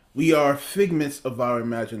 We are figments of our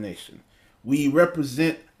imagination. We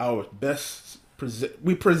represent our best.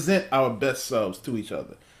 We present our best selves to each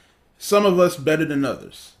other. Some of us better than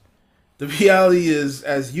others. The reality is,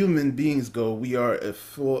 as human beings go, we are a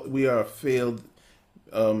failed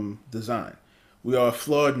design. We are a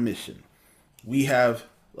flawed mission. We have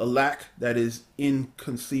a lack that is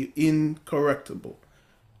incorrectable.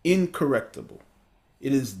 Incorrectable.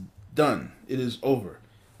 It is done. It is over.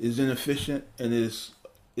 It is inefficient, and is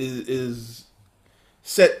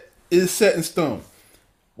set. It is set in stone.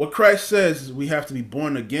 What Christ says is we have to be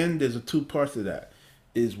born again. There's two parts to that.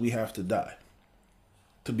 Is we have to die.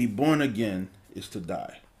 To be born again is to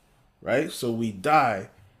die, right? So we die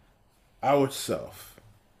ourself.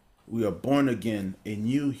 We are born again, a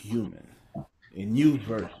new human, a new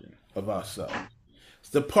version of ourselves.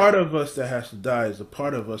 The part of us that has to die is the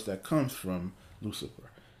part of us that comes from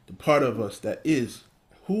Lucifer, the part of us that is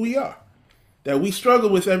who we are, that we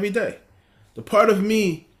struggle with every day, the part of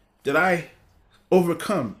me that I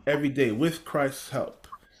overcome every day with Christ's help.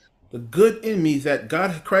 The good in me that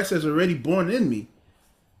Christ has already born in me.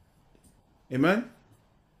 Amen?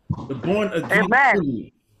 The born again in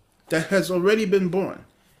me that has already been born.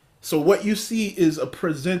 So what you see is a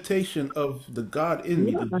presentation of the God in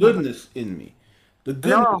me, the goodness in me. The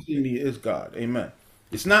goodness in me is God. Amen.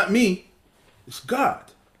 It's not me, it's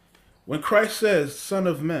God. When Christ says, Son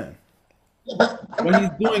of Man, what he's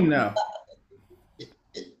doing now.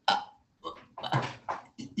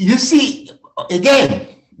 You see, again,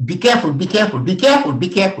 be careful, be careful, be careful, be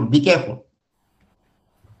careful, be careful.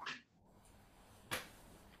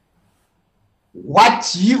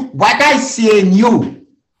 What I see in you,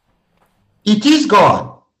 it is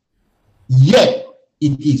God, yet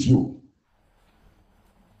it is you.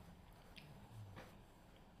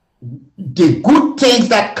 The good things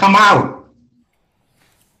that come out,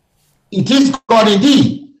 it is God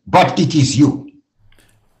indeed, but it is you.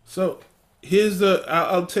 So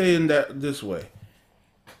I'll tell you that this way.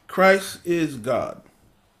 Christ is God.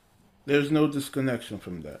 There's no disconnection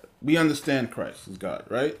from that. We understand Christ is God,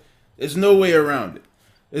 right? There's no way around it.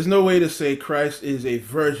 There's no way to say Christ is a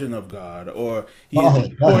version of God or he is a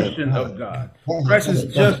portion of God. Christ is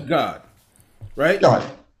just God, right?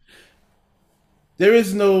 There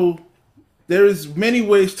is many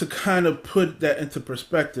ways to kind of put that into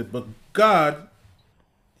perspective, but God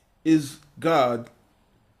is God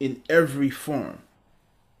in every form.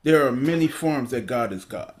 There are many forms that God is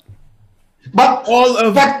God. But all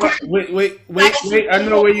of wait. I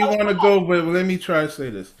know where you want to go, but let me try to say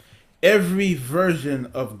this. Every version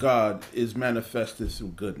of God is manifested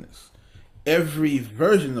through goodness. Every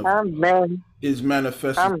version of God is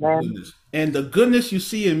manifested through goodness. And the goodness you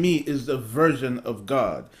see in me is the version of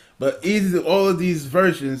God. But either all of these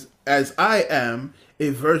versions, as I am a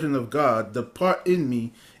version of God, the part in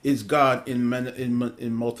me is God in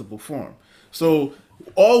multiple form. So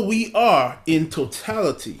all we are in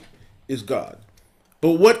totality is God.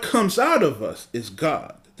 But what comes out of us is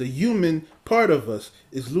God. The human part of us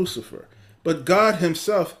is Lucifer. But God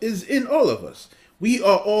himself is in all of us. We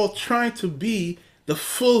are all trying to be the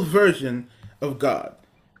full version of God.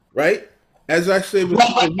 Right? As I say before,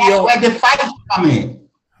 that's where the fight come in.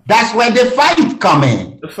 That's where the fight come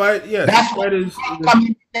in. The fight, yes. That's the fight is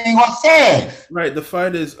yourself. Right. The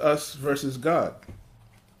fight is us versus God.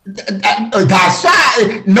 That's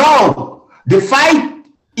right. No. The fight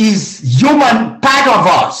is human part of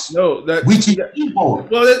us. No, which is evil.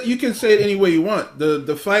 Well, you can say it any way you want.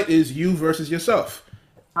 The fight is you versus yourself.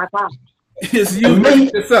 It's you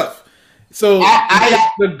versus yourself. So I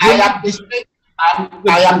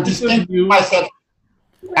am distinguishing myself.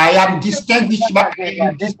 I am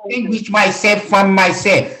distinguish myself from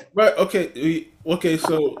myself. Right. Okay. Okay.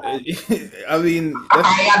 So I mean,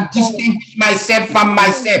 I am distinguish myself from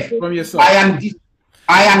myself. From yourself.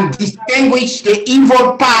 I am distinguish the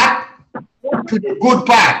evil part to the good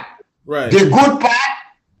part. Right. The good part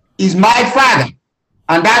is my Father,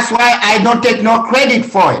 and that's why I don't take no credit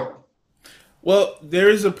for it. Well, there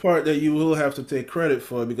is a part that you will have to take credit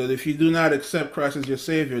for, because if you do not accept Christ as your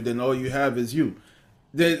Savior, then all you have is you.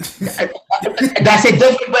 That's a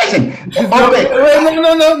different question.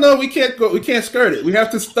 No. We can't go. We can't skirt it. We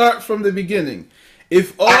have to start from the beginning.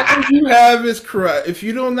 If all you have is Christ, if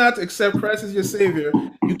you do not accept Christ as your Savior,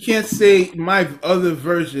 you can't say my other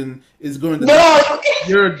version is going to. No,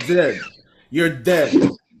 you're dead. You're dead.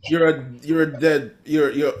 You're dead.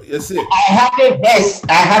 That's it. I have a best.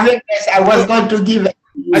 I was going to give it.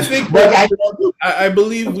 I think, but I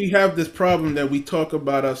believe we have this problem that we talk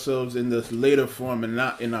about ourselves in this later form and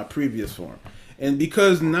not in our previous form. And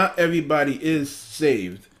because not everybody is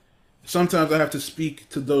saved, sometimes I have to speak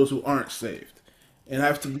to those who aren't saved. And I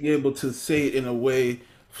have to be able to say it in a way,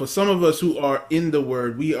 for some of us who are in the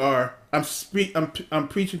Word, I'm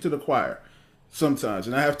preaching to the choir sometimes.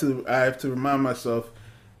 And I have to remind myself,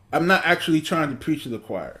 I'm not actually trying to preach to the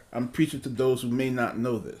choir. I'm preaching to those who may not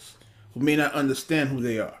know this, who may not understand who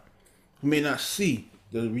they are, who may not see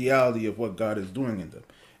the reality of what God is doing in them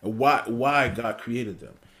and why God created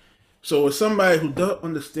them. So as somebody who doesn't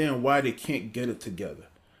understand why they can't get it together,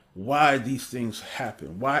 why these things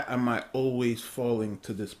happen, why am I always falling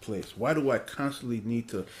to this place? Why do I constantly need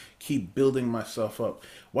to keep building myself up?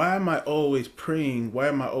 Why am I always praying? Why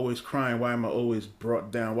am I always crying? Why am I always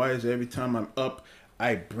brought down? Why is it every time I'm up,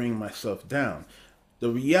 I bring myself down? The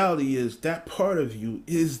reality is that part of you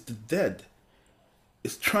is the dead.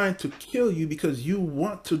 It's trying to kill you because you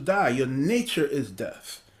want to die. Your nature is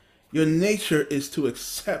death. Your nature is to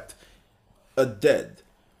accept a dead.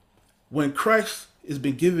 When Christ has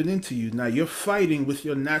been given into you, now you're fighting with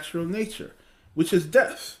your natural nature, which is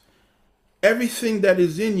death. Everything that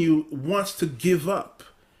is in you wants to give up.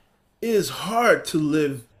 It is hard to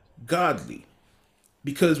live godly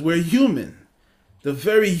because we're human. The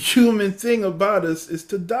very human thing about us is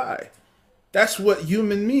to die. That's what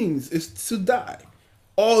human means, is to die.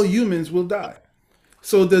 All humans will die.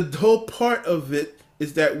 So the whole part of it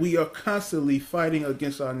is that we are constantly fighting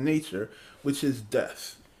against our nature, which is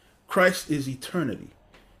death. Christ is eternity.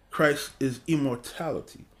 Christ is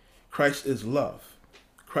immortality. Christ is love.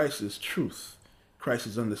 Christ is truth. Christ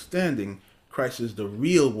is understanding. Christ is the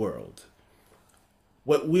real world.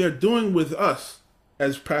 What we are doing with us,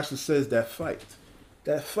 as Pastor says, that fight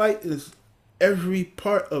is every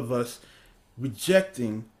part of us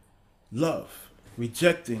rejecting love,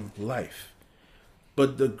 rejecting life.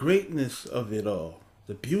 But the greatness of it all,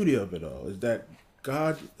 the beauty of it all, is that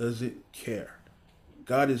God doesn't care.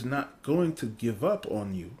 God is not going to give up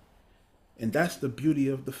on you. And that's the beauty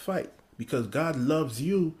of the fight, because God loves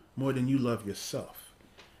you more than you love yourself.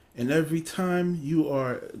 And every time you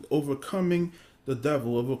are overcoming the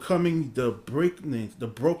devil, overcoming the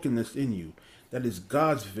brokenness in you, that is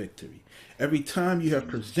God's victory. Every time you have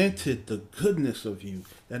presented the goodness of you,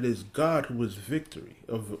 that is God who is victory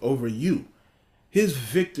over you. His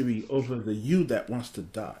victory over the you that wants to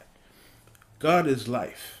die. God is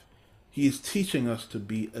life. He is teaching us to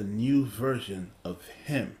be a new version of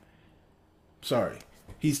Him.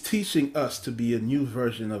 He's teaching us to be a new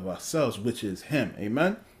version of ourselves, which is Him.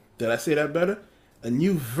 Amen? Did I say that better? A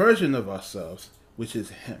new version of ourselves, which is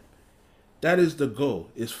Him. That is the goal,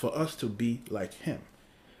 is for us to be like Him.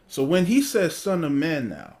 So when He says Son of Man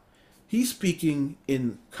now, He's speaking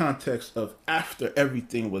in context of after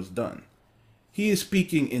everything was done. He is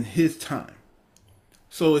speaking in His time.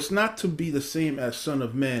 So it's not to be the same as Son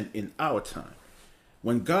of Man in our time.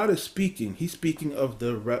 When God is speaking, He's speaking of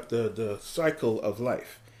the cycle of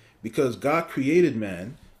life, because God created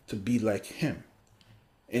man to be like Him.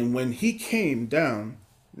 And when He came down,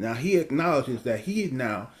 now He acknowledges that He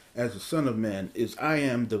now, as the Son of Man, is I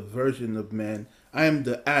am the version of man. I am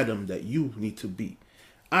the Adam that you need to be.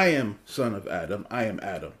 I am son of Adam. I am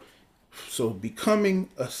Adam. So becoming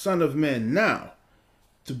a son of man now,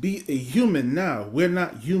 to be a human now, we're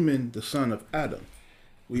not human, the son of Adam.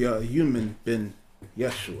 We are human bin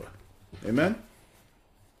Yeshua. Amen?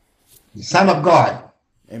 The Son of God.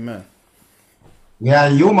 Amen. We are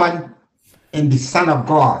human in the Son of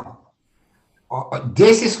God.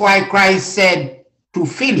 This is why Christ said to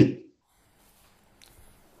Philip,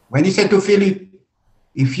 when He said to Philip,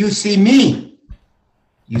 if you see me,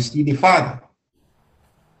 you see the Father.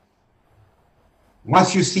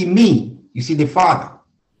 Once you see me, you see the Father.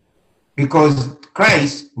 Because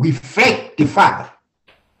Christ reflects the Father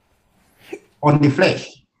on the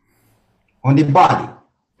flesh, on the body.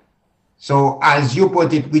 So as you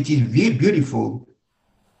put it, which is very beautiful,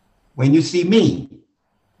 when you see me,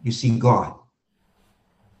 you see God.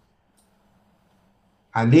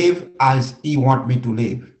 I live as He wants me to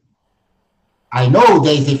live. I know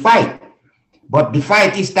there is a fight, but the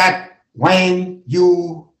fight is that when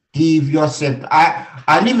you give yourself,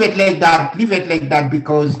 I leave it like that,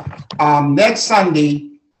 because next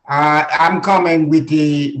Sunday, I'm coming with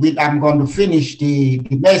I'm going to finish the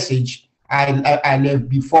message I left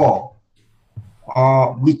before.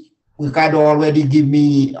 Which Ricardo already give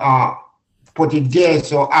me put it there,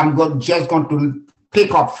 so I'm just going to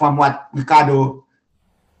pick up from what Ricardo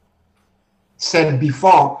said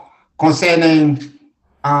before concerning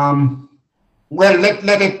well,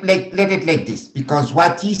 let it like this, because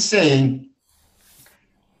what he's saying,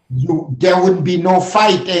 there would be no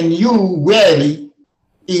fight in you really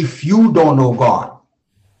if you don't know God.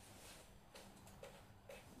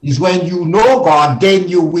 Is when you know God, then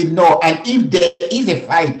you will know. And if there is a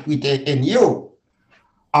fight in you,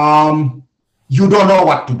 you don't know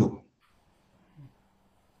what to do.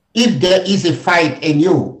 If there is a fight in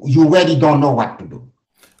you, you really don't know what to do.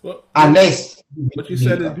 Well, unless what you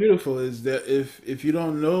said is beautiful. Is that if you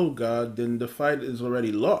don't know God, then the fight is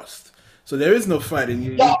already lost. So there is no fight in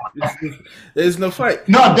you. There is no fight.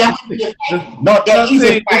 No, there is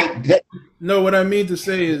a fight. No, what I mean to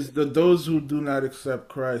say is that those who do not accept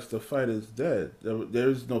Christ, the fight is dead. There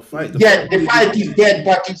is no fight. The fight is dead,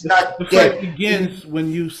 but it's not the dead. fight begins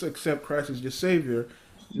when you accept Christ as your Savior.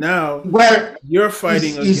 Now, well, you're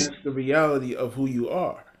fighting against the reality of who you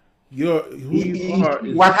are.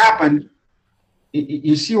 What happened?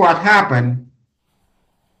 You see what happened?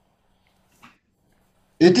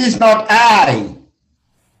 It is not I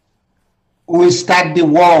who start the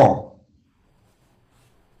war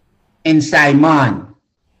inside man.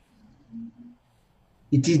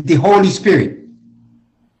 It is the Holy Spirit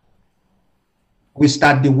who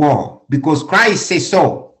start the war, because Christ says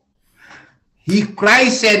so.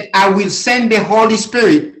 Christ said, I will send the Holy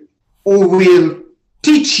Spirit who will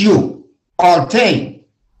teach you all things,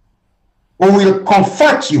 who will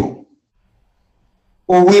comfort you,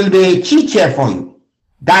 who will be a teacher for you.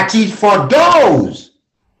 That is for those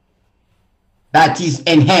that is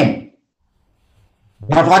in him.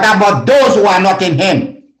 But what about those who are not in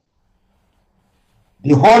him?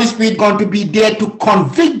 The Holy Spirit is going to be there to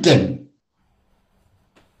convict them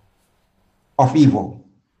of evil.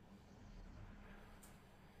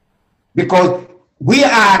 Because we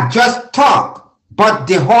are just talk, but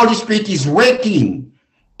the Holy Spirit is working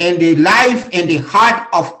in the life, in the heart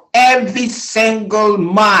of every single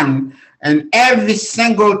man and every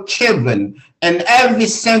single children and every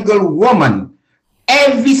single woman.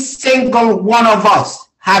 Every single one of us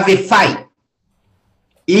have a fight,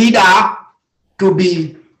 either to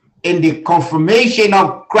be in the confirmation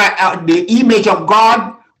of Christ, the image of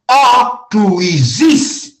God, or to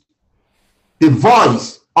resist the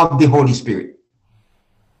voice of the Holy Spirit.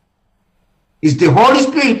 It's the Holy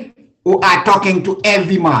Spirit who are talking to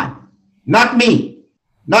every man, not me,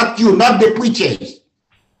 not you, not the preachers.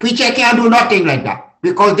 Preacher can't do nothing like that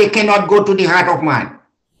because they cannot go to the heart of man.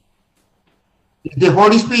 It's the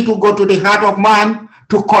Holy Spirit who go to the heart of man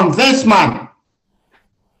to convince man.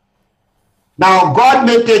 Now, God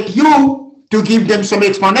may take you to give them some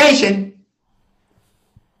explanation,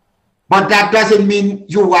 but that doesn't mean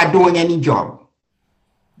you are doing any job.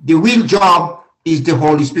 The real job is the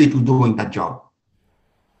Holy Spirit who's doing that job.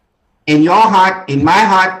 In your heart, in my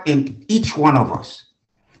heart, in each one of us.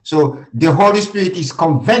 So the Holy Spirit is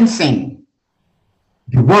convincing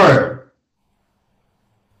the world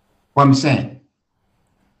from sin,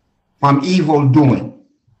 from evil doing.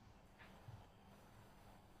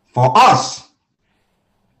 For us,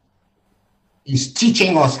 is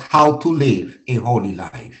teaching us how to live a holy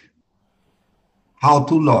life, how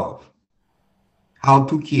to love, how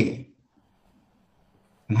to care,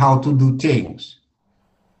 and how to do things.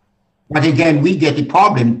 But again, we get a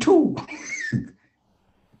problem too.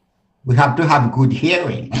 We have to have good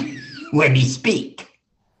hearing when we speak.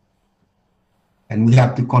 And we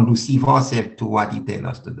have to conducive ourselves to what he tells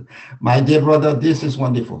us to do. My dear brother, this is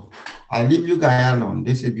wonderful. I leave you guys alone.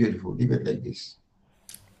 This is beautiful. Leave it like this.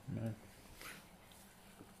 Amen.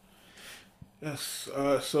 Yes.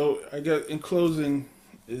 So I guess in closing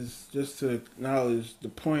is just to acknowledge the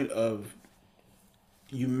point of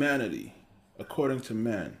humanity, according to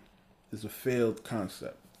man, is a failed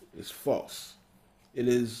concept. It's false. It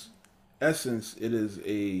is essence. It is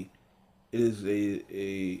a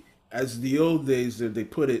as the old days that they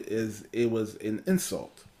put it, is it was an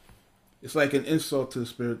insult. It's like an insult to the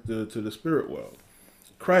spirit, to the spirit world.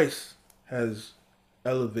 Christ has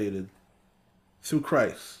elevated. Through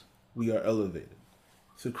Christ, we are elevated.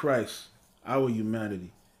 Through Christ, our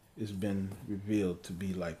humanity has been revealed to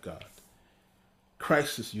be like God.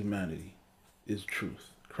 Christ's humanity is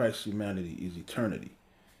truth. Christ's humanity is eternity.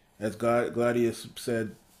 As Gladius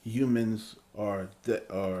said, humans are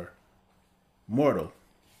mortal.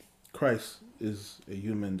 Christ is a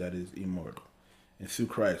human that is immortal. And through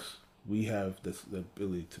Christ, we have the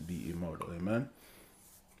ability to be immortal. Amen.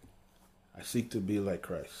 I seek to be like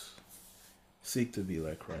Christ. Seek to be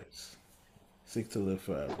like Christ. Seek to live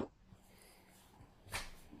forever.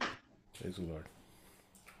 Praise the Lord.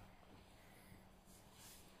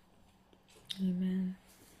 Amen.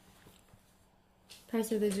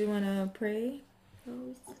 Pastor, did you want to pray?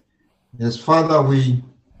 Yes, Father, we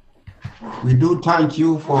do thank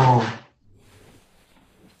you for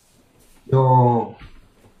your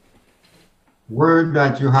word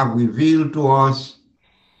that you have revealed to us,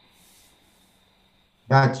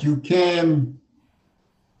 that you came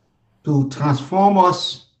to transform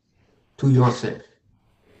us to yourself.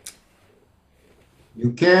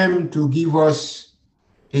 You came to give us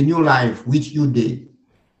a new life, which you did.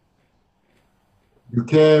 You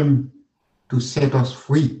came to set us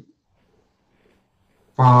free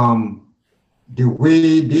from the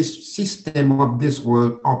way this system of this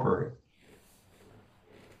world operates.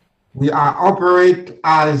 We are operate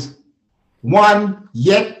as one,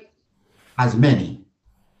 yet as many.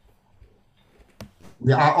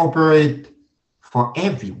 We are operate for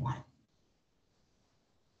everyone.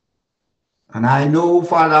 And I know,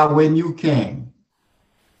 Father, when you came,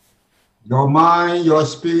 your mind, your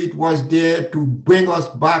spirit was there to bring us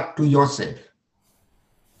back to yourself,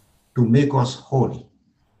 to make us holy,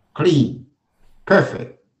 clean,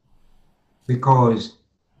 perfect, because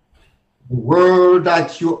the world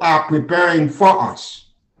that you are preparing for us,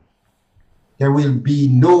 there will be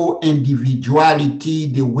no individuality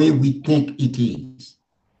the way we think it is.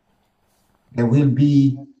 There will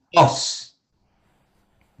be us.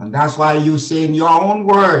 And that's why you say in your own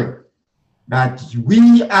word that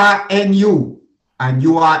we are in you and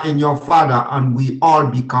you are in your Father, and we all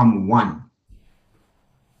become one.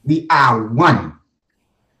 We are one.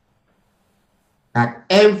 That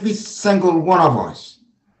every single one of us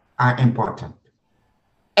are important.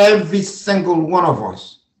 Every single one of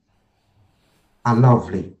us are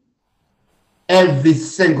lovely. Every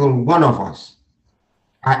single one of us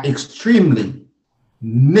are extremely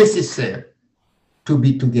necessary to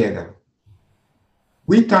be together.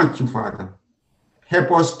 We thank you, Father.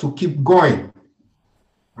 Help us to keep going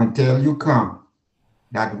until you come,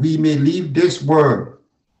 that we may leave this world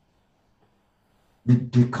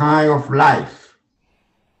with the kind of life,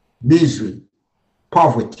 misery,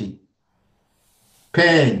 poverty,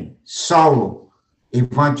 pain, sorrow,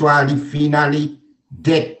 eventually, finally,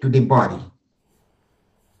 death to the body.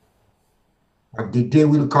 But the day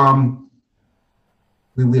will come,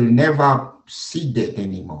 we will never see death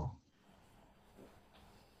anymore.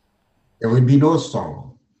 There will be no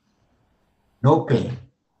sorrow, no pain,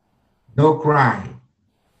 no cry,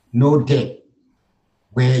 no death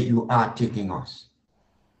where you are taking us.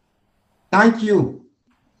 Thank you.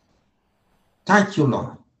 Thank you,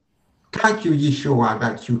 Lord. Thank you, Yeshua,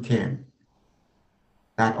 that you came,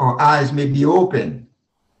 that our eyes may be open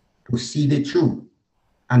to see the truth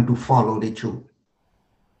and to follow the truth.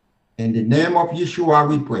 In the name of Yeshua,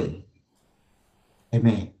 we pray.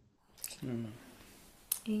 Amen.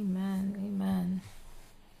 Amen.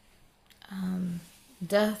 Amen.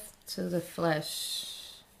 Death to the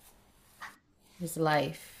flesh is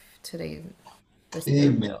life to the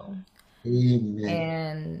spiritual. Amen.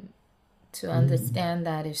 And to understand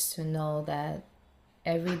that is to know that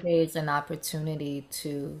every day is an opportunity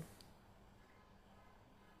to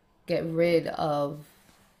get rid of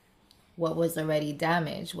what was already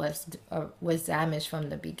damaged, was damaged from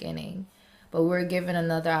the beginning. But we're given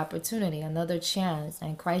another opportunity, another chance,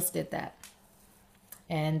 and Christ did that.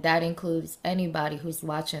 And that includes anybody who's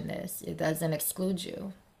watching this. It doesn't exclude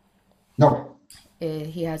you. No.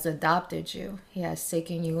 He has adopted you. He has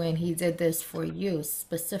taken you in. He did this for you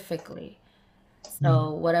specifically.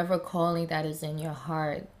 So whatever calling that is in your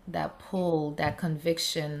heart, that pull, that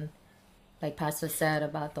conviction, like Pastor said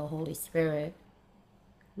about the Holy Spirit,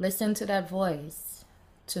 listen to that voice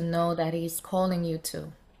to know that he's calling you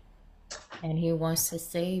to. And he wants to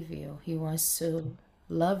save you. He wants to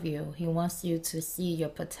love you. He wants you to see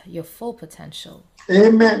your full potential.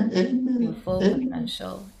 Amen. Amen. Your full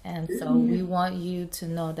potential. And so we want you to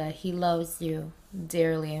know that he loves you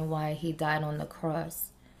dearly and why he died on the cross.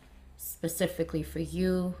 Specifically for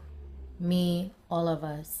you, me, all of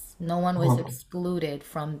us. No one was excluded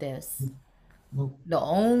from this. No. The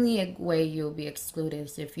only way you'll be excluded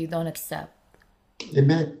is if you don't accept.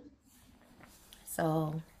 Amen.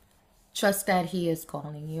 So trust that he is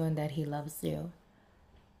calling you and that he loves you.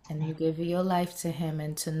 And you give your life to him,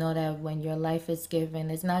 and to know that when your life is given,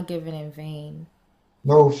 it's not given in vain.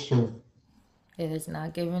 No, sir. It is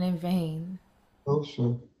not given in vain. No,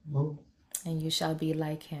 sir. No. And you shall be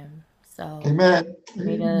like him. So Amen.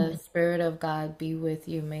 may the Spirit of God be with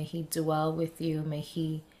you. May He dwell with you. May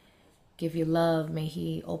He give you love. May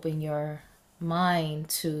He open your mind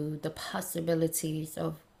to the possibilities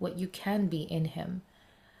of what you can be in Him.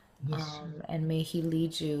 And may He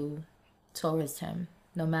lead you towards Him.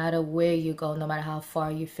 No matter where you go, no matter how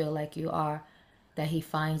far you feel like you are, that He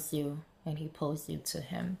finds you and He pulls you to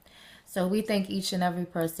Him. So we thank each and every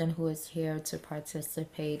person who is here to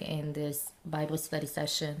participate in this Bible study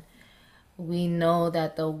session. We know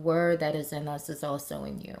that the word that is in us is also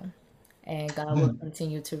in you, and God will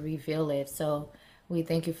continue to reveal it. So we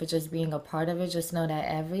thank you for just being a part of it. Just know that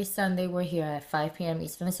every Sunday we're here at 5 p.m.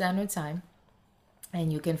 Eastern Standard Time,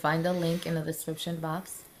 and you can find the link in the description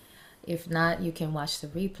box. If not, you can watch the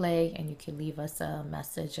replay and you can leave us a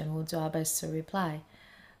message and we'll do our best to reply.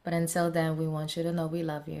 But until then, we want you to know we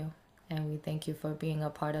love you and we thank you for being a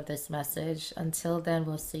part of this message. Until then,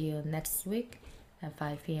 we'll see you next week at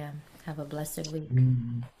 5 p.m. Have a blessed week.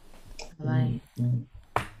 Bye.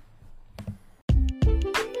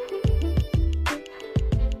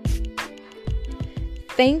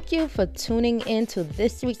 Thank you for tuning in to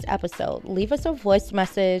this week's episode. Leave us a voice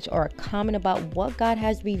message or a comment about what God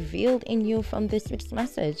has revealed in you from this week's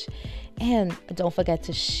message. And don't forget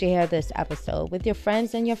to share this episode with your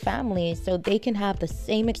friends and your family so they can have the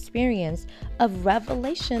same experience of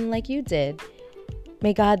revelation like you did.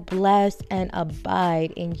 May God bless and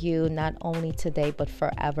abide in you not only today but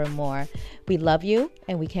forevermore. We love you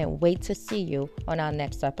and we can't wait to see you on our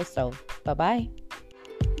next episode. Bye-bye.